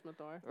no basement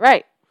door.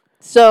 Right.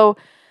 So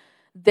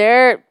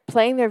they're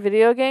playing their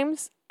video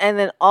games, and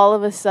then all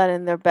of a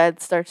sudden their bed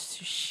starts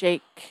to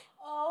shake.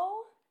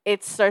 Oh.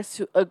 It starts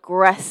to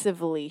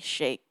aggressively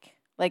shake,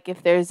 like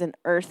if there's an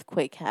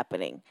earthquake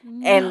happening.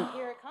 And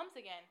Here it comes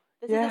again.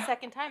 This Yeah. is the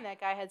second time that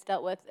guy has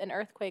dealt with an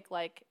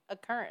earthquake-like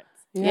occurrence.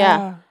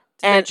 Yeah.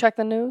 Did And- they check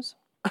the news?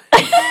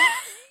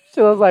 She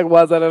was like,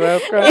 was it an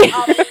earthquake?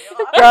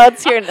 Girl,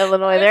 it's here in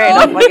Illinois. There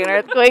ain't no fucking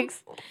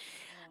earthquakes.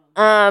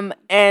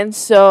 And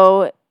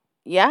so,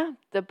 yeah,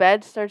 the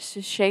bed starts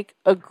to shake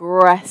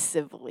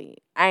aggressively.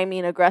 I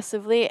mean,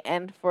 aggressively,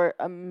 and for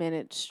a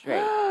minute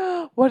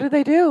straight. What did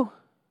they do?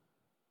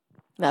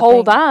 Nothing.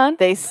 Hold on.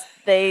 They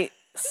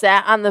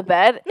sat on the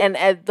bed, and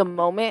at the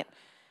moment,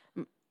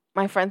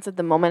 my friend said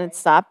the moment it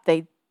stopped,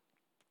 they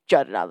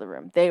jutted out of the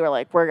room. They were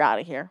like, "We're out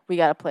of here. We're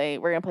gonna play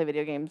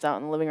video games out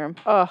in the living room."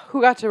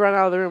 Who got to run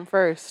out of the room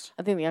first?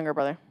 I think the younger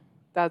brother.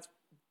 That's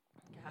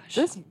Gosh.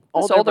 this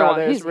older older one,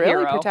 brother is he's a really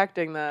hero.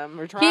 protecting them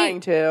or trying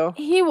to.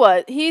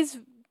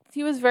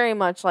 He was very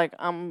much like,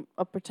 I'm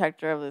a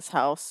protector of this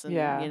house, and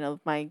Yeah.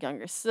 my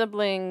younger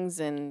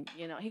siblings, and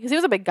because he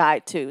was a big guy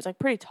too. He was like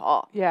pretty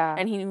tall, Yeah.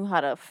 and he knew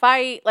how to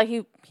fight. Like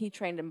he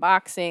trained in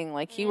boxing.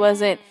 Like he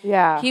wasn't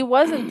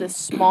this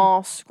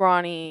small,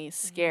 scrawny,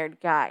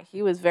 scared guy.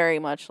 He was very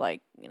much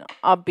like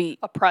upbeat.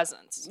 A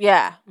presence.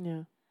 Yeah,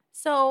 Yeah.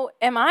 So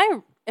am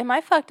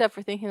I fucked up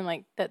for thinking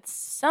like that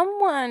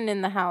someone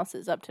in the house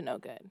is up to no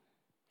good?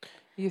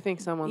 You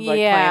think someone's like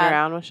Yeah. playing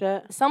around with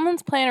shit?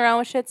 Someone's playing around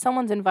with shit,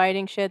 someone's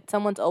inviting shit,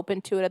 someone's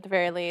open to it at the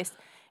very least.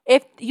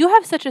 If you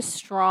have such a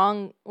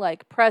strong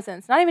like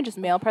presence, not even just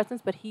male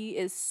presence, but he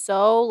is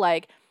so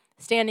like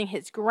standing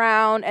his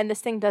ground and this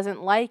thing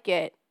doesn't like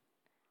it.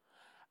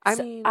 I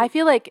So mean, I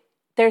feel like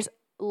there's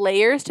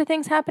layers to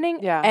things happening.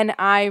 Yeah. And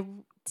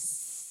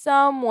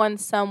someone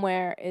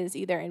somewhere is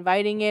either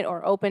inviting it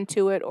or open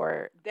to it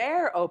or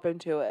they're open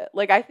to it.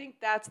 Like, I think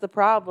that's the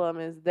problem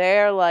is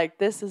they're like,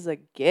 this is a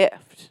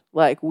gift.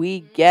 Like, we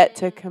get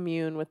to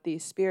commune with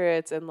these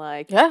spirits and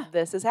like, Yeah.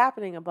 this is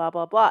happening and blah,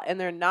 blah, blah. And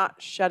they're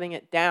not shutting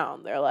it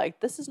down. They're like,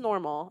 this is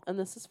normal and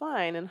this is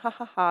fine. And ha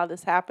ha ha,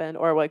 this happened.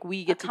 Or like,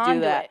 we get to do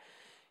that.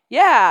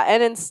 Yeah.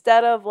 And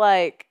instead of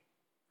like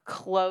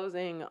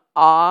closing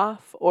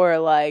off or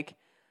like,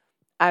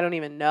 I don't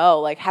even know,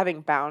 like having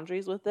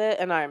boundaries with it.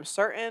 And I'm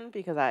certain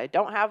because I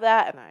don't have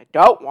that and I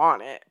don't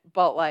want it.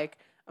 But like,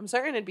 I'm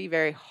certain it'd be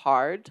very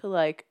hard to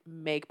like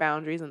make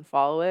boundaries and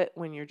follow it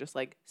when you're just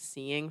like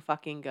seeing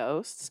fucking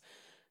ghosts.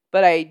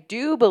 But I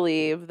do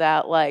believe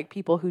that like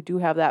people who do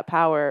have that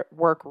power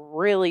work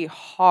really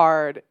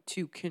hard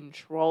to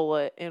control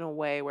it in a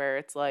way where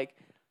it's like,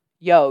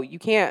 yo, you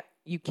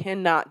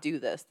cannot do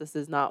this. This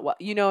is not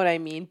what, you know what I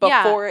mean?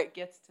 Yeah. Before it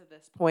gets to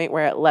this point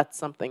where it lets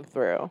something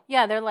through.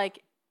 Yeah, they're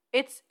like,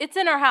 it's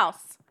in our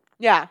house.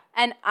 Yeah.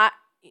 And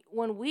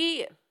when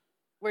we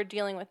were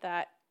dealing with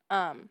that,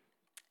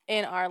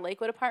 in our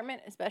Lakewood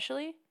apartment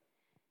especially,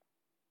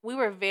 we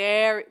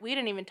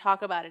didn't even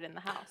talk about it in the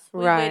house.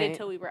 We waited Right.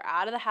 till we were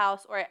out of the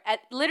house or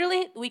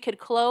literally we could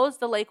close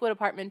the Lakewood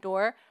apartment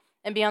door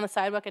and be on the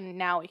sidewalk and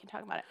now we can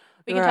talk about it.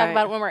 We can talk Right.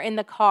 about it when we're in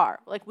the car.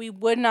 Like we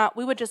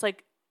would just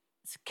like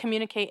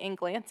communicate in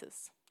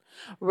glances.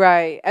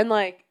 Right. And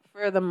like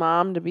for the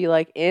mom to be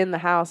like in the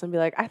house and be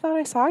like, I thought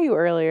I saw you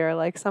earlier.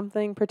 Like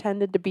something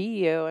pretended to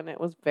be you. And it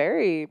was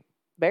very,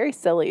 very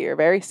silly or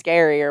very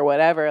scary or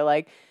whatever.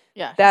 Like,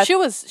 Yeah, she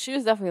was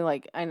definitely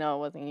like, I know it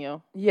wasn't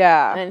you,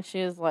 yeah. and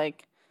she was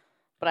like,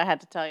 but I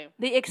had to tell you.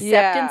 The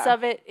acceptance Yeah.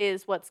 of it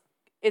is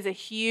is a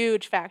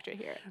huge factor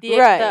here.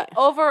 Right. The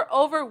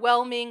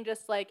overwhelming,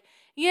 just like,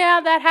 yeah,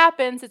 that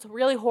happens. It's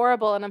really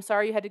horrible, and I'm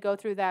sorry you had to go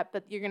through that,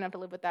 but you're gonna have to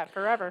live with that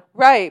forever.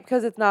 Right.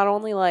 Because it's not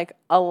only like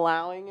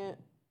allowing it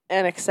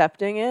and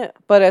accepting it,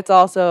 but it's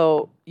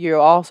also, you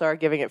also are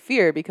giving it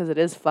fear because it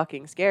is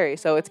fucking scary.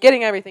 So it's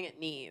getting everything it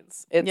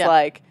needs. It's Yeah.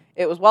 like,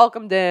 it was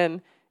welcomed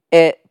in.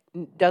 It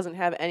doesn't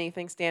have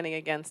anything standing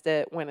against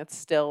it when it's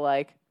still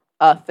like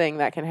a thing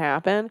that can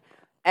happen.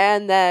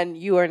 And then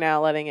you are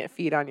now letting it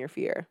feed on your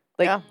fear.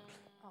 Like, Yeah.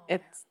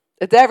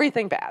 it's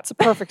everything bad. It's a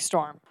perfect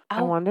storm.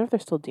 I wonder if they're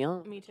still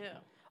dealing. Me too.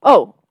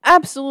 Oh,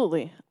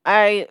 absolutely.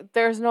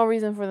 There's no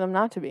reason for them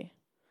not to be.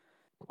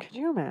 Could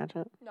you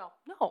imagine? No.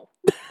 No.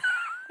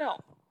 I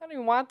don't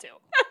even want to.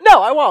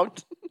 No, I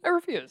won't. I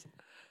refuse.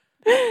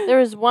 There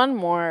is one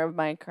more of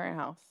my current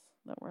house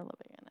that we're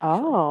living in.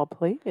 Actually. Oh,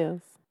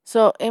 please.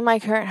 So in my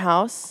current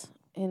house,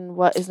 in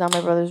what is now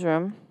my brother's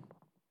room,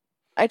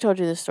 I told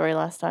you this story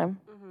last time.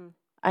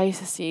 I used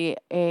to see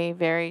a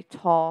very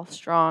tall,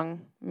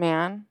 strong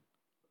man,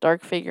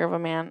 dark figure of a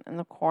man in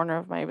the corner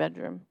of my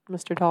bedroom.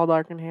 Mr. Tall,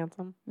 Dark, and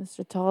Handsome.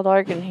 Mr. Tall,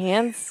 Dark, and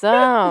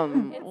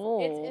Handsome.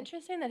 It's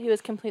interesting that he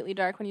was completely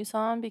dark when you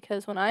saw him,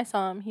 because when I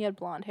saw him, he had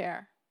blonde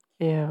hair.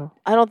 Yeah.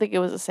 I don't think it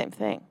was the same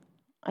thing.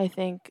 I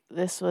think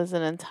this was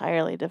an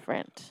entirely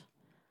different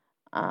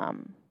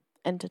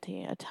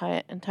entity,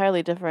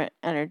 entirely different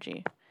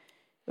energy.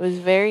 It was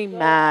very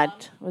mad.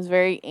 It was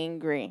very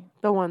angry.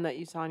 The one that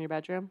you saw in your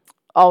bedroom?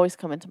 Always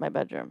come into my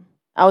bedroom.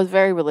 I was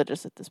very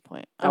religious at this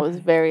point. I was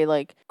Okay. very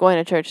going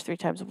to church 3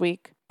 times a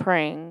week,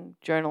 praying,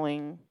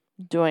 journaling,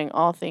 doing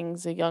all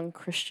things a young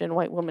Christian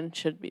white woman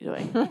should be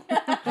doing.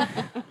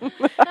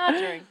 Not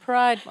during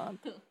Pride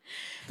Month.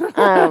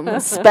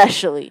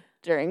 Especially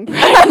during Pride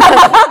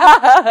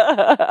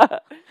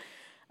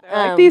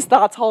Month. These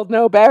thoughts hold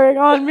no bearing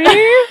on me.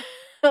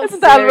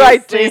 Isn't that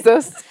right, Seriously.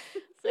 Jesus?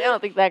 I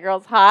don't think that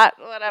girl's hot.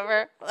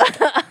 Whatever.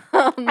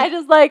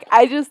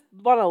 I just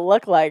want to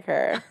look like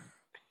her.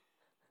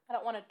 I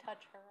don't want to touch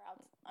her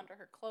out under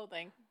her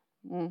clothing.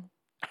 Mm.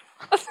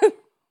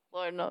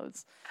 Lord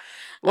knows.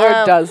 Lord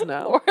does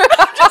know.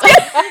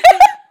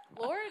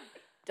 Lord,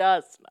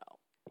 Does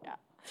know.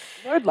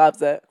 Lord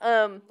loves it.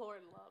 Lord loves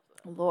it.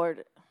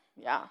 Lord,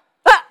 yeah.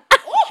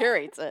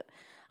 Curates it.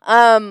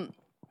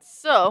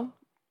 So,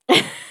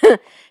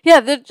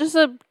 yeah, just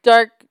a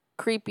dark,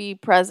 creepy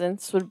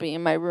presence would be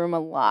in my room a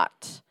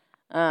lot.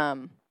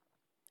 And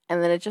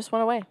then it just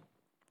went away.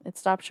 It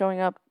stopped showing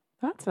up.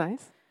 That's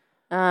nice.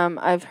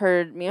 I've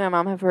heard, me and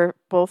my mom have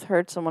both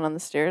heard someone on the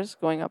stairs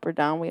going up or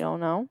down. We don't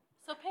know.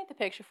 So paint the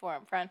picture for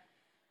him, friend.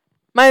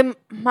 My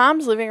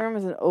mom's living room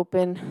is an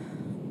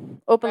open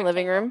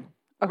living room.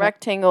 Okay.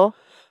 Rectangle.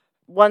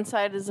 One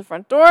side is the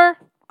front door.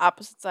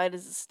 Opposite side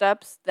is the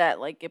steps that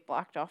get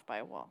blocked off by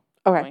a wall.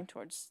 Okay. Going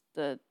towards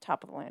the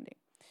top of the landing.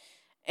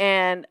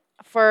 And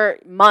for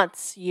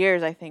months,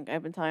 years, I think,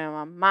 I've been telling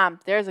my Mom,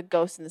 there's a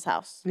ghost in this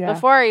house. Yeah.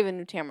 Before I even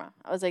knew Tamara,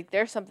 I was like,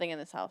 there's something in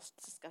this house.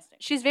 It's disgusting.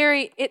 She's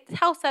it's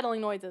house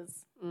settling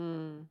noises.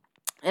 Mm.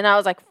 And I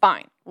was like,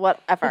 fine,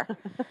 whatever.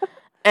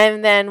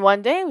 And then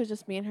one day, it was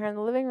just me and her in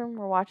the living room.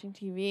 We're watching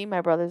TV. My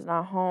brother's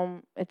not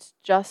home. It's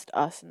just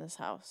us in this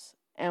house.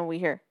 And we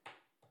hear.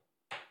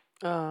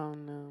 Oh,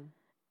 no.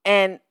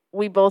 And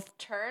we both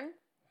turn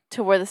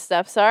to where the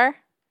steps are.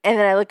 And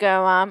then I look at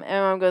my mom, and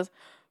my mom goes,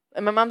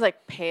 and my mom's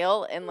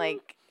pale and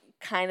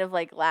kind of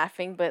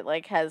laughing, but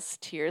has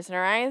tears in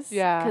her eyes.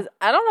 Yeah. Because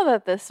I don't know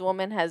that this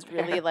woman has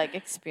really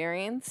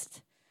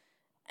experienced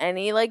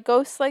any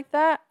ghosts like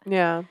that.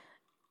 Yeah.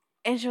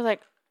 And she was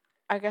like,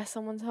 I guess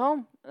someone's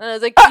home. And I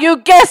was like, you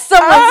guess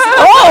someone's home.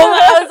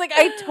 I was like,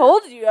 I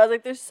told you. I was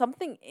like, there's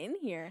something in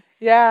here.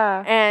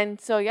 Yeah. And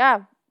so,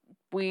 yeah,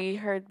 we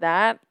heard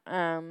that.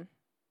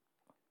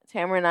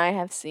 Tamara and I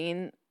have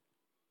seen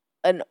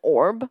an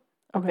orb,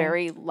 a Okay.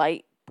 very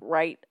light,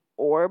 bright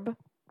orb.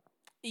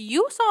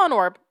 You saw an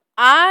orb.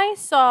 I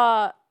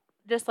saw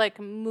just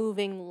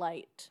moving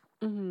light.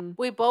 Mm-hmm.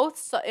 We both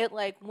saw it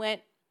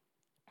went.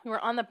 We were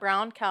on the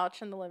brown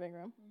couch in the living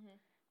room,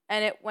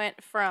 and it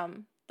went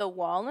from the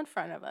wall in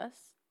front of us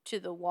to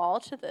the wall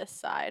to this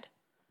side,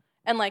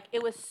 and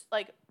it was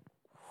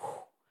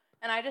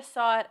and I just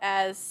saw it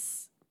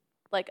as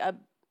a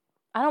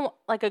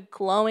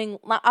glowing.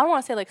 I don't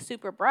want to say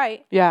super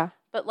bright, Yeah.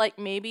 but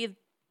maybe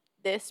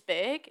this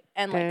big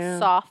and Damn.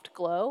 soft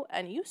glow.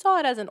 And you saw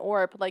it as an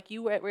orb,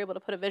 you were able to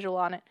put a visual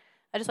on it.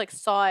 I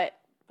just saw it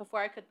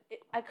before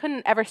I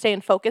couldn't ever stay in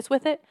focus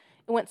with it.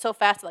 It went so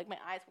fast that my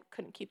eyes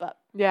couldn't keep up.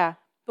 Yeah.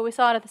 But we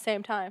saw it at the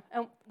same time,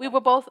 and we were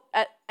both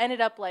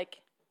ended up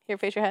here,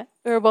 face your head.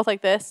 We were both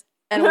like this,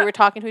 and we were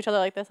talking to each other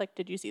like this.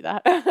 Did you see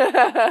that?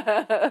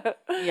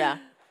 Yeah.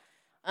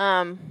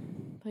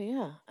 But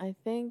yeah, I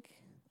think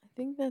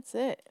that's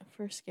it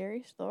for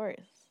scary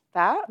stories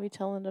That we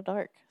tell in the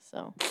dark.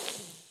 So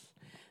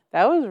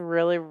was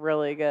really,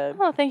 really good.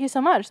 Oh, thank you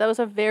so much. That was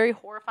a very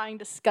horrifying,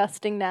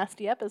 disgusting,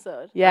 nasty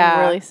episode. Yeah. I'm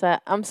really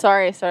sad. I'm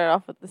sorry I started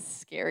off with the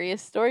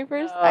scariest story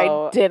first.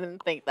 No. I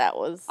didn't think that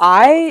was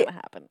I- gonna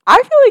happen.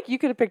 I feel like you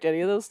could have picked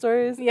any of those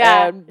stories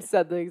Yeah. and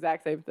said the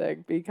exact same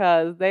thing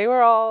because they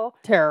were all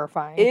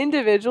Terrifying.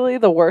 individually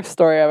the worst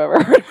story I've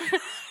ever heard.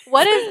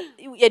 What is?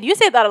 Yeah, you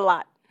say that a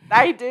lot.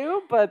 I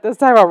do, but this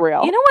time I'm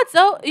real. You know what's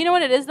though? You know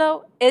what it is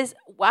though? Is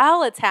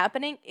while it's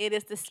happening, it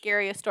is the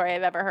scariest story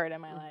I've ever heard in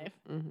my life.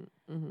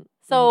 Mm-hmm, mm-hmm.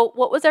 So,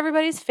 what was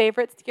everybody's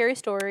favorite scary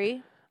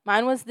story?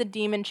 Mine was the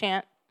demon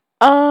chant.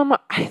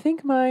 I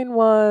think mine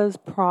was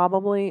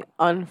probably,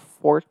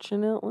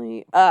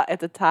 unfortunately,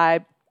 it's a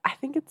tie. I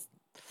think it's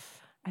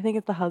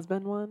the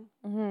husband one.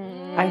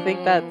 Mm-hmm. I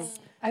think that's.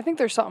 I think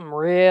there's something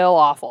real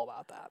awful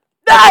about that.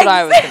 That's what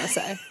I was going to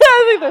say.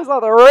 I think there's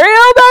something real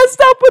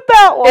messed up with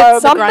that one.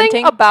 It's something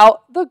grunting?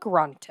 about the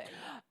grunting.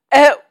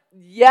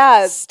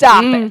 Yes.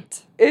 Stop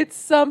it. It's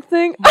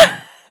something.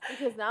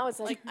 Because now it's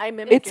I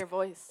mimic your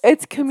voice.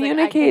 It's It's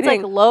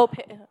communicating, low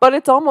pitch. but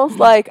it's almost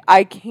like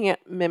I can't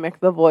mimic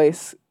the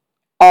voice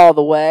all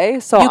the way.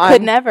 So You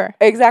could never.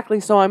 Exactly.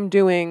 So I'm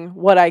doing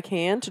what I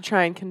can to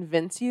try and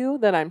convince you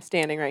that I'm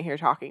standing right here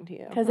talking to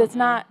you. Because it's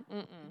not.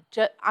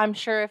 I'm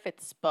sure if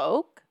it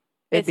spoke,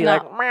 It'd be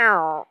not, like,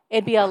 meow.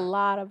 it'd be a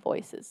lot of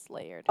voices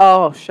layered.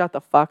 Oh, shut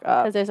the fuck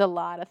up. Because there's a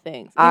lot of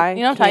things. I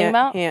You know what I'm talking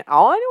about?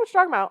 Oh, I know what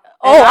you're talking about.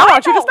 Oh, And I I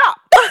want you to know. stop.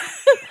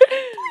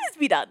 Please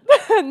be done.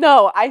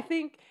 No, I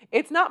think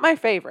it's not my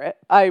favorite.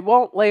 I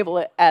won't label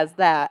it as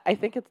that. I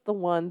think it's the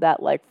one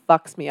that like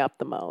fucks me up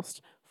the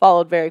most.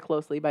 Followed very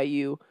closely by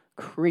you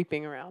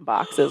creeping around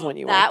boxes when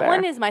you went That there.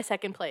 one is my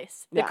second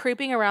place. The Yeah.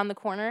 creeping around the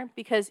corner,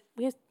 because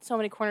we have so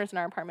many corners in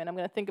our apartment. I'm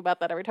going to think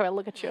about that every time I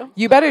look at you.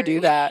 You better do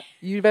that.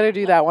 You better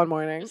do that one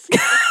morning.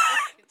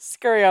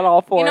 Scurry on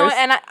all fours. You know,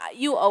 and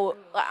you owe.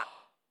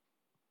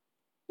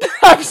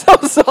 I'm so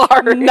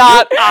sorry.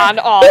 Not on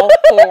all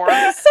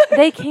fours.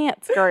 They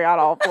can't scurry on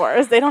all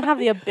fours. They don't have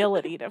the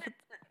ability to.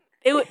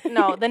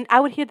 Then I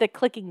would hear the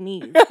clicking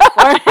knees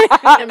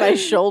and my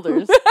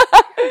shoulders.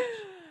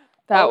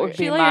 That Oh, would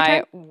be Sheila, your my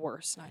turn?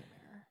 worst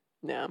nightmare.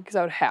 Yeah. Because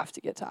I would have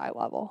to get to eye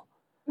level.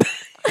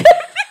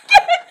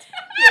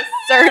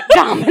 Assert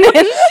dominance.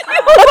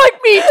 Like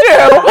me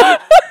too.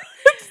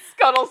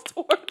 Scuttles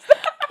towards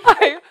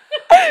I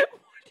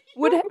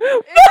would It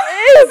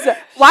is.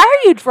 Why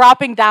are you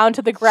dropping down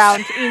to the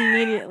ground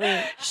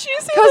immediately?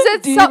 She's because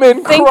it's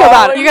demon. think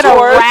about it. You're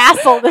gonna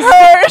wrestle this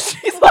her.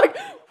 She's like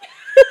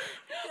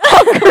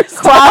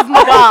Krav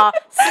Maga,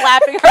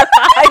 slapping her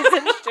thighs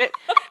and shit.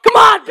 Come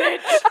on,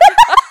 bitch.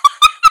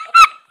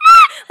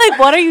 Like,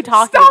 what are you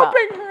talking about?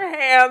 stomping her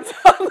hands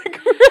on the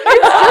ground.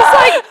 just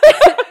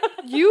like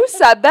you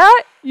said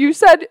that. You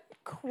said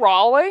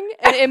crawling,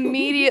 and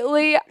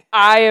immediately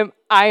I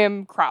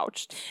am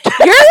crouched.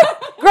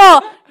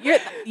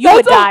 You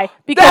would die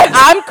because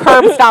I'm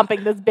curb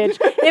stomping this bitch.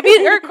 If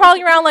you're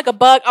crawling around like a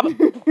bug,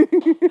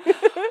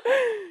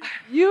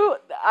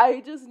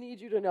 I just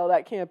need you to know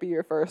that can't be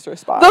your first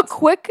response. The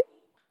quick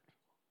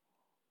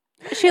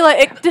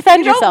Sheila,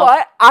 defend You know yourself.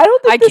 what? I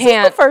don't think I this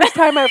can't. is the first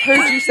time I've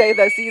heard you say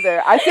this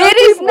either. I feel It like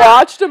is we've not.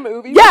 watched a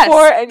movie Yes,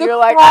 before, and the you're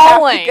like, I have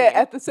crawling. to get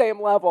at the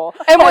same level.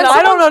 And when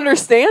I don't someone-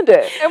 understand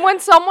it. and when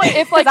someone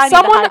if like I need the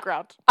high someone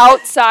ground.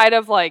 outside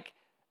of like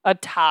a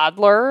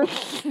toddler,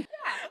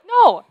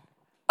 no,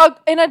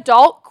 an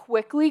adult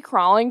quickly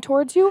crawling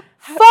towards you,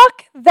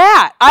 fuck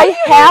that. I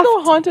have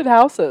handle haunted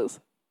houses.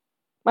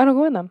 I don't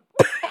go in them.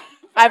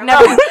 I've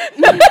never.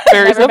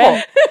 Very Never simple.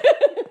 been.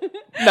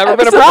 Never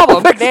been a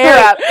problem.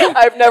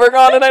 I've never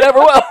gone, and I never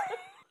will.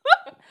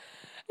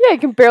 Yeah, you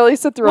can barely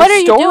sit through What a are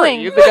you story.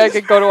 doing? You think I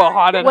could go to a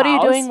haunted What are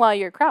house? you doing while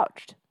you're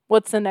crouched?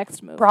 What's the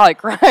next move? Probably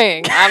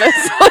crying,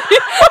 honestly.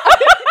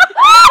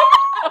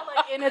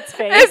 Like in its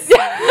face.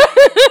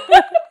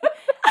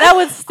 That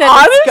was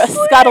instead of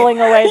scuttling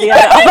away the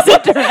other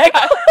opposite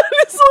direction.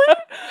 Honestly,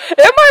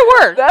 It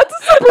might work. that's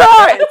a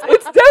surprise.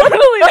 It's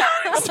definitely not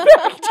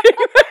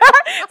expecting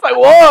that. It's like,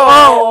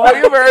 whoa, have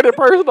you ever heard of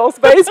personal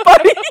space,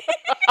 buddy?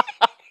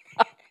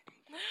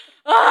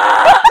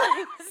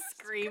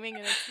 Screaming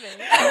in its face.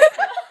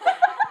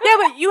 Yeah,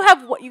 but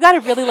you got to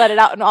really let it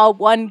out in all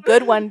one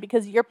good one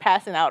because you're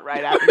passing out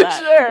right after that.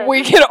 Sure.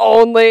 We can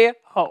only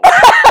hope.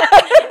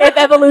 If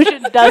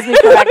evolution does me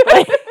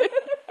correctly.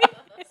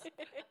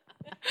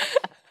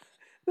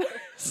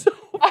 So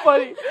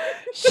funny.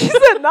 She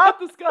said not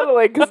the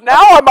scuttling, because now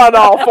I'm on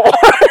all fours.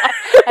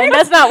 And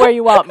that's not where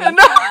you want me.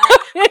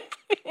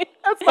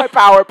 That's my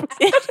power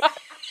position.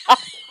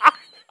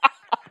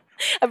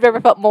 I've never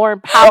felt more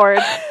empowered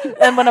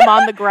than when I'm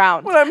on the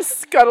ground. When I'm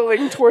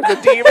scuttling towards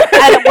a demon.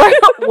 And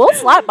we'll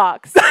slap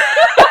box.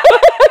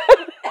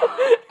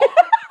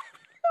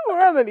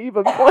 We're on an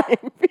even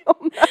playing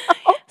field now.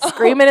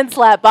 Screaming and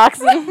slap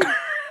boxing.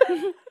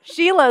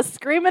 Sheila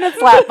screaming and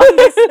slap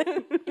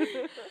boxing.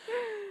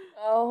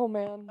 Oh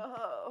man.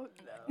 Oh,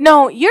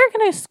 No, you're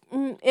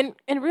gonna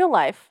in real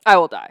life. I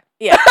will die.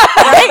 Yeah,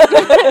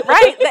 right.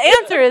 Right. The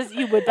answer is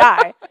you would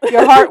die.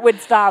 Your heart would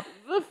stop.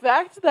 The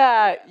fact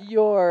that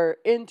your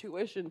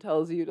intuition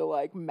tells you to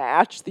like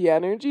match the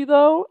energy,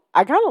 though,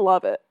 I kind of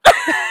love it.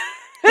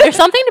 There's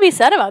something to be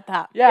said about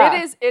that.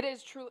 Yeah, It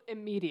is true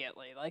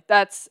immediately. Like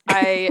that's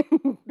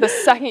the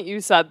second you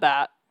said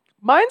that.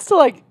 Mine's to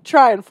like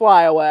try and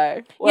fly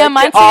away. Yeah, Like,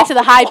 mine's get off to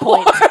the high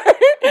point. floor.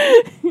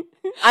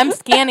 I'm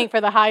scanning for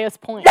the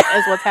highest point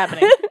is what's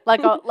happening.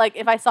 Like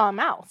if I saw a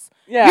mouse.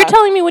 Yeah, You're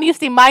telling me when you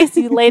see mice,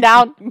 you lay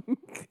down.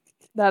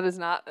 That is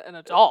not an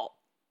adult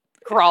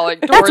crawling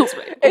towards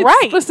me. it's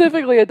right.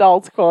 specifically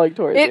adults crawling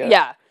towards you.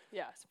 Yeah.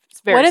 Yeah.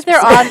 It's very What if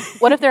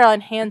specific. what if they're on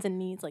hands and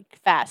knees, like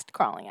fast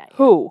crawling at you?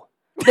 Who?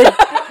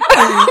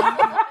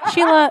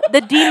 Sheila,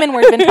 the demon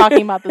we've been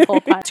talking about this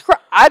whole time.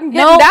 I'm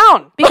getting No.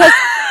 down. Because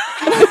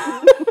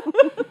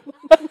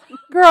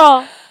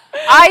girl,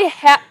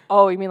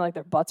 Oh, you mean like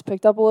their butts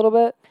picked up a little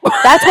bit?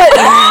 that's what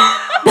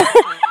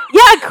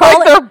yeah, crawling.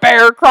 Like they're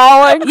bear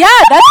crawling? Yeah,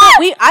 that's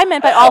what I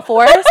meant by all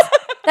fours.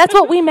 That's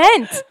what we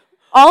meant.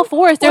 All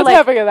fours. They're What's like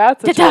happening in that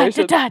da-da,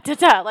 situation? da-da,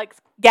 da-da, like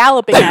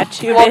galloping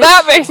at you. Well, bitch.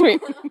 that makes me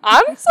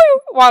honestly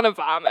want to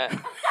vomit.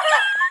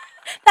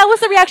 That was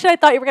the reaction I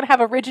thought you were gonna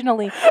have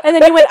originally, and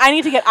then you went, "I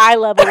need to get eye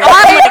level."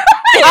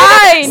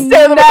 I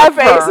Stare them in the face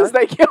never, as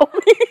they kill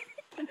me.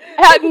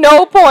 at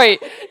no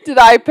point did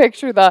I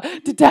picture the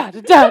da-da,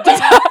 da-da,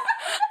 da-da.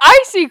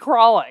 I see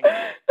crawling.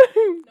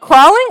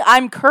 Crawling,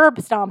 I'm curb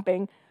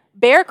stomping.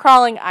 Bear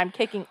crawling, I'm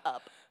kicking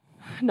up.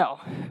 No.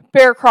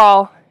 Bear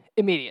crawl,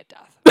 immediate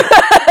death.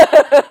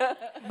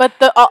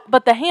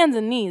 But the hands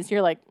and knees,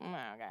 you're like,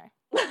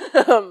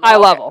 okay. I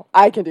level.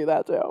 I can do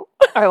that too.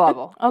 I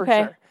level.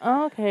 Okay. For sure.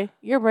 Oh, okay.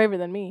 You're braver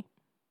than me.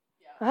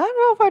 I don't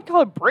know if I'd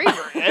call it bravery.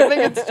 I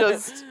think it's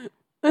just.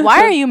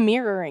 Why are you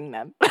mirroring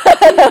them?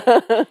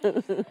 I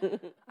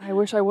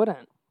wish I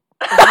wouldn't.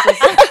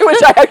 I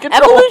wish I had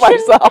control of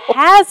Evolution myself.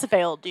 has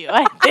failed you,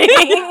 I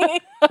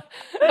think.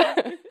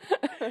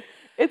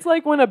 It's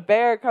like when a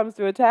bear comes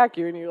to attack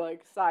you and you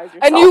like size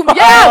yourself And you, up.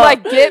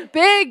 like, get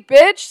big,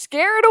 bitch,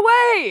 scare it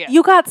away.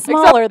 You got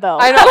smaller, though.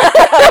 I know.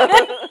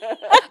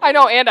 I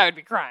know, and I would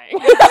be crying.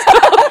 Which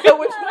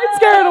might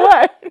scare it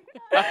away.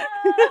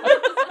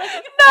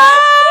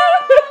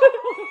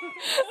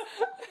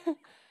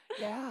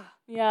 Yeah.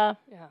 Yeah.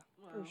 Yeah,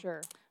 for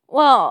sure.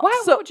 Well,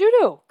 What would you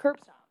do? Curb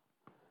stop.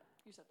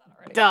 You said that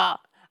already. duh.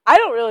 I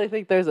don't really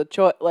think there's a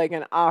choice, like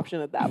an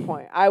option at that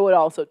point. I would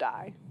also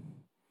die.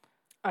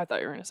 I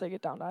thought you were going to say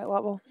get down to eye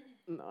level.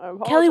 No,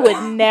 I Kelly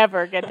apologize. would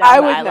never get down I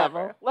to would eye never.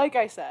 level. Like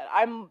I said,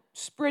 I'm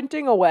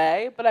sprinting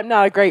away, but I'm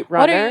not a great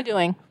runner. What are you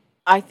doing?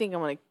 I think I'm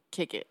gonna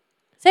kick it.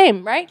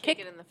 Same, right? Kick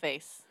it in the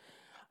face.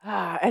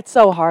 It's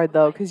so hard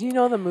though, because you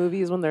know the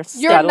movies when they're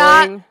You're scuttling.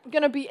 not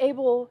going to be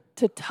able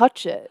to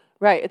touch it.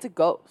 Right, it's a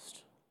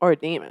ghost or a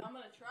demon. I'm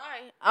gonna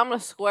try. I'm gonna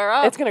square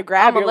up. It's gonna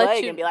grab I'ma your let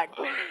leg you- and be like,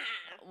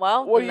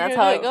 Well, What then are you that's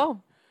gonna how do? it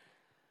go.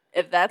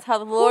 If that's how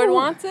the Lord Ooh.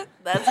 wants it,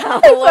 that's how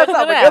the Lord's "That's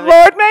how gonna the have good it.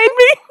 Lord made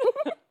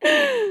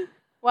me."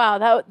 Wow,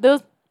 that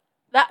was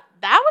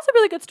a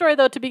really good story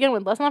though to begin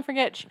with. Let's not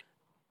forget.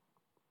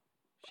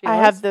 I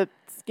have the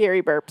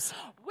scary burps.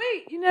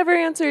 Wait, you never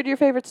answered your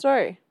favorite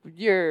story.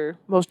 Your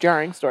most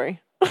jarring story.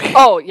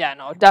 Oh, yeah,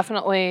 no,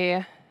 definitely.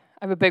 I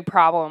have a big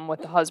problem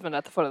with the husband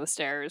at the foot of the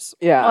stairs.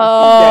 Yeah.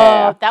 Oh,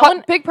 Yeah. that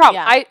one. Big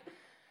problem. yeah.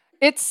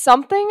 It's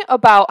something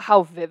about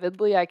how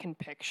vividly I can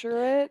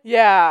picture it.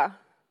 Yeah.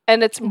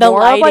 And it's The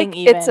more of like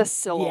lighting it's a even.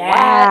 silhouette.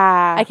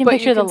 Yeah. I can but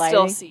picture you the can lighting.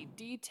 still see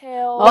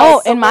detail.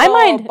 Oh, The in my little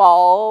mind-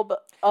 bulb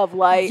of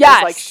light Yes.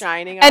 is like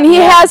shining on And he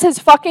it. has his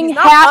fucking He's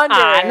not hat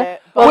under on.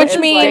 it, but which it's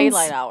means-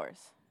 daylight hours.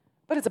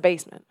 but it's a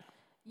basement.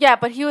 Yeah,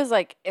 but he was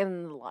like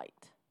in the light,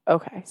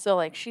 Okay. so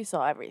like she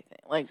saw everything.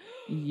 Like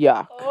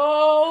Yuck.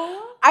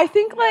 Oh. I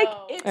think like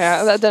it's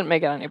Yeah, that didn't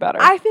make it any better.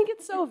 I think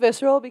it's so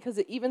visceral because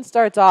it even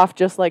starts off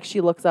just like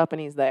she looks up and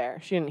he's there.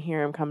 She didn't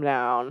hear him come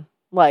down.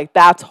 Like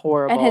that's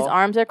horrible. And his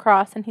arms are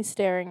crossed and he's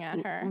staring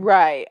at her.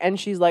 Right. And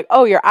she's like,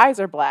 "Oh, your eyes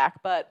are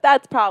black," but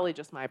that's probably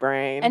just my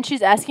brain. And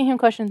she's asking him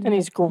questions. and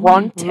he's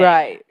grunting.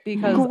 right,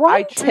 because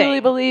I truly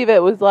Grunting. believe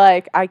it was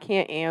like I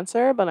can't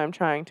answer, but I'm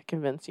trying to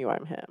convince you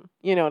I'm him.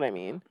 You know what I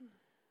mean?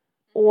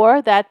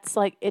 Or that's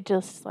like, it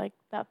just like,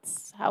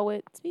 that's how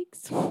it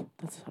speaks.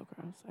 That's so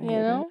gross. I You hate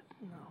it. know?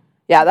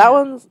 Yeah, that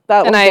one's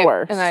the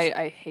worst. And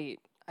I hate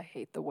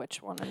the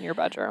witch one in your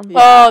bedroom. Yeah.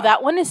 Oh,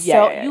 that one is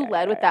Yeah, so, yeah, you yeah,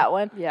 led with yeah. that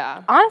one.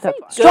 Yeah. Honestly,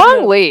 That's good Strong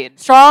move. lead.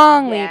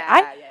 Strong lead.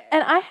 Yeah,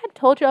 And I had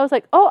told you, I was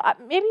like, oh,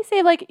 maybe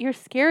save like your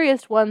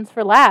scariest ones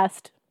for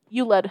last.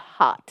 You led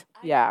hot.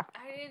 yeah.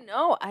 I didn't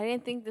know. I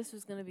didn't think this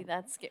was gonna be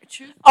that scary.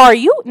 Truth. Are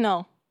you?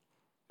 No.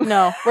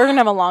 No. We're going to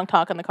have a long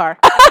talk in the car.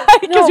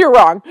 Because you're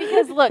wrong.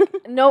 Because look,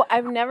 no,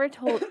 I've never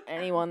told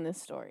anyone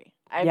this story.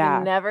 I've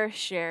Yeah. never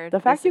shared The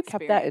fact this you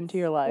kept that experience. into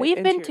your life. We've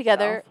into been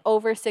together yourself.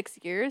 over 6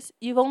 years.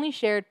 You've only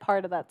shared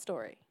part of that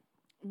story.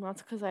 Well,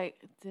 that's because I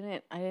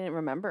didn't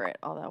remember it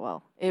all that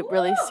well. It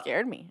really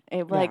scared me.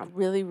 It like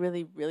really,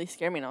 really, really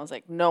scared me. And I was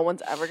like, no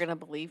one's ever gonna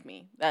believe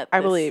me that I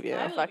this believe you.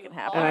 gonna I fucking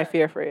happen. And I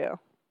fear for you.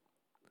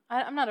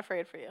 I'm not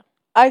afraid for you.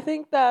 I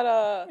think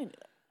that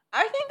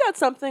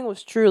something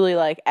was truly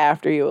like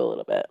after you a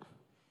little bit.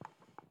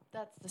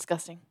 That's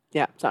disgusting.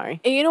 Yeah,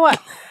 sorry. And you know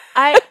what?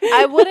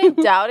 I wouldn't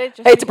doubt it.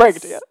 Just Hate to break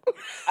it to you.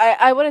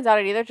 I wouldn't doubt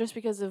it either, just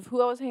because of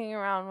who I was hanging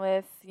around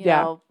with. You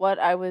Yeah. know what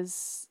I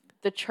was.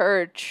 The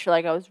church,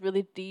 like I was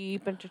really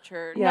deep into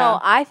church. Yeah. No,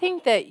 I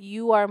think that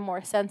you are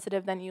more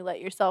sensitive than you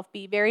let yourself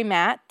be. Very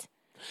Matt.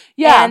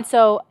 Yeah. And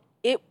so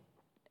it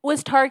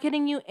was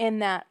targeting you in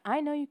that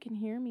I know you can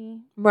hear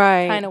me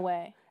Right. kind of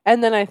way.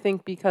 And then I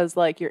think because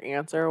like your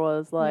answer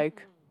was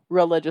like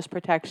religious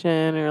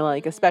protection or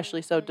like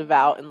especially so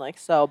devout and like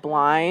so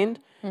blind,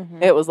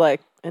 it was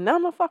like, and now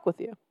I'm gonna fuck with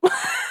you. No,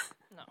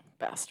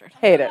 bastard.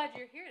 Hate it.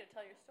 you're here to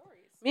tell your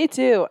stories. Me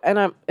too.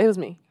 And it was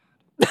me.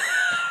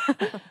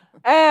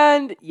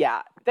 And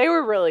yeah, they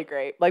were really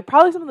great. Like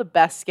probably some of the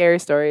best scary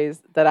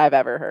stories that I've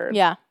ever heard.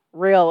 Yeah.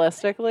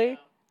 Realistically.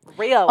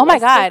 Oh my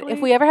God. If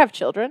we ever have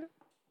children,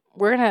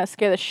 we're going to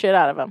scare the shit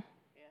out of them.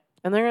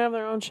 And they're gonna have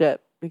their own shit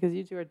because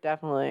you two are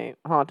definitely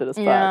haunted as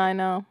fuck. Yeah, I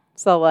know.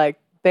 So like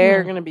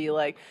they're gonna be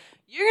like,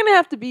 you're gonna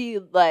have to be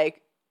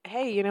like,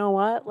 hey, you know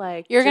what?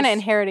 Like You're going to just-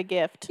 inherit a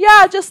gift.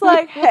 Yeah, just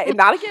like, hey,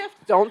 not a gift.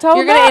 Don't tell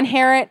You're them going to that.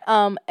 inherit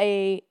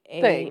a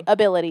Thing.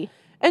 ability.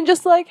 And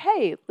just like,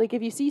 hey, like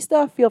if you see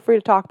stuff, feel free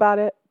to talk about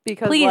it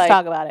because Please like,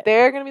 talk about it.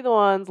 they're gonna be the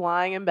ones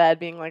lying in bed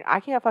being like,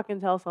 I can't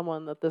fucking tell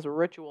someone that this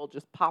ritual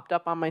just popped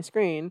up on my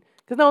screen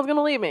because no one's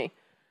gonna leave me.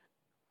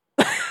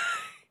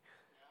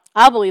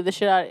 I'll believe the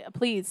shit out of you.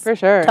 Please. For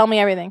sure. Tell me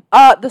everything.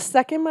 The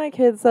second my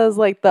kid says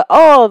like the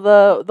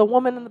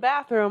woman in the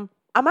bathroom,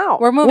 I'm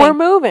out. We're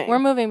moving. We're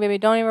moving, baby.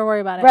 Don't even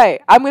worry about it.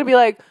 Right. I'm gonna be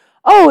like,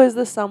 oh, is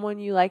this someone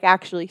you like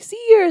actually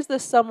see, or is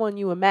this someone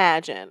you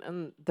imagine?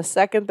 And the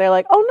second they're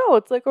like, oh no,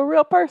 it's like a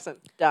real person.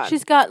 Done.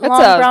 She's got It's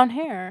long a- brown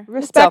hair.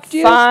 Respect it's a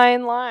you.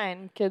 fine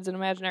line, kids and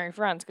imaginary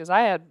friends, because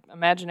I had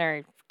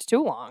imaginary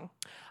too long.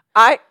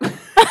 I.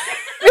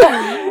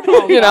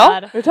 Oh, You know?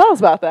 God. Tell us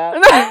about that.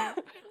 Is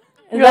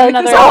You're that like,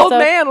 another this old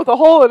episode? man with a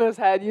hole in his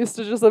head used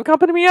to just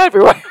accompany me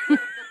everywhere. Oh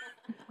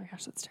my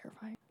gosh, that's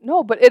terrifying.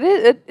 No, but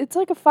it's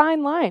like a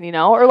fine line, you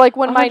know? Or like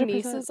when my 100%.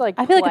 nieces like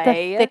I feel like it's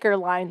play, a thicker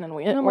line than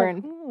and I'm we're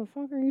like, in. who the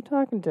fuck are you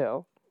talking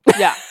to?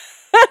 Yeah,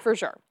 for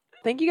sure.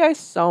 Thank you guys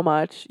so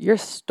much. Your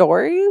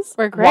stories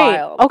We're great.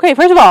 wild. Okay,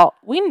 first of all,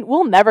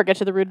 we'll never get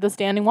to the root of the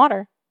standing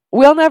water.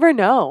 We'll never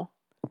know.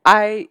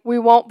 We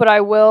won't, but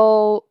I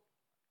will.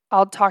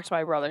 I'll talk to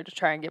my brother to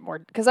try and get more,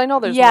 because I know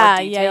there's Yeah,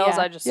 more yeah,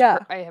 details. yeah.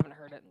 I haven't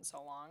heard it in so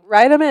long.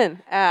 Write them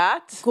in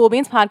at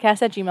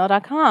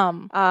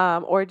Ghoulbeanspodcast@gmail.com.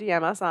 or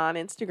DM us on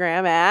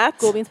Instagram at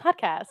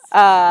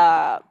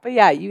Ghoulbeanspodcast. But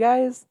yeah, you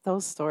guys,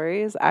 those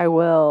stories, I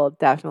will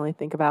definitely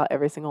think about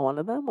every single one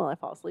of them while I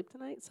fall asleep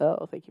tonight.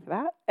 So thank you for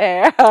that.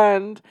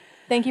 And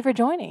Thank you for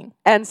joining.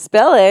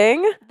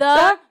 spilling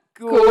The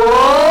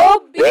Ghoul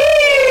Beans.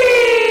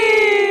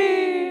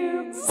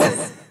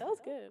 That was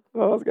good.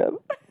 That was good.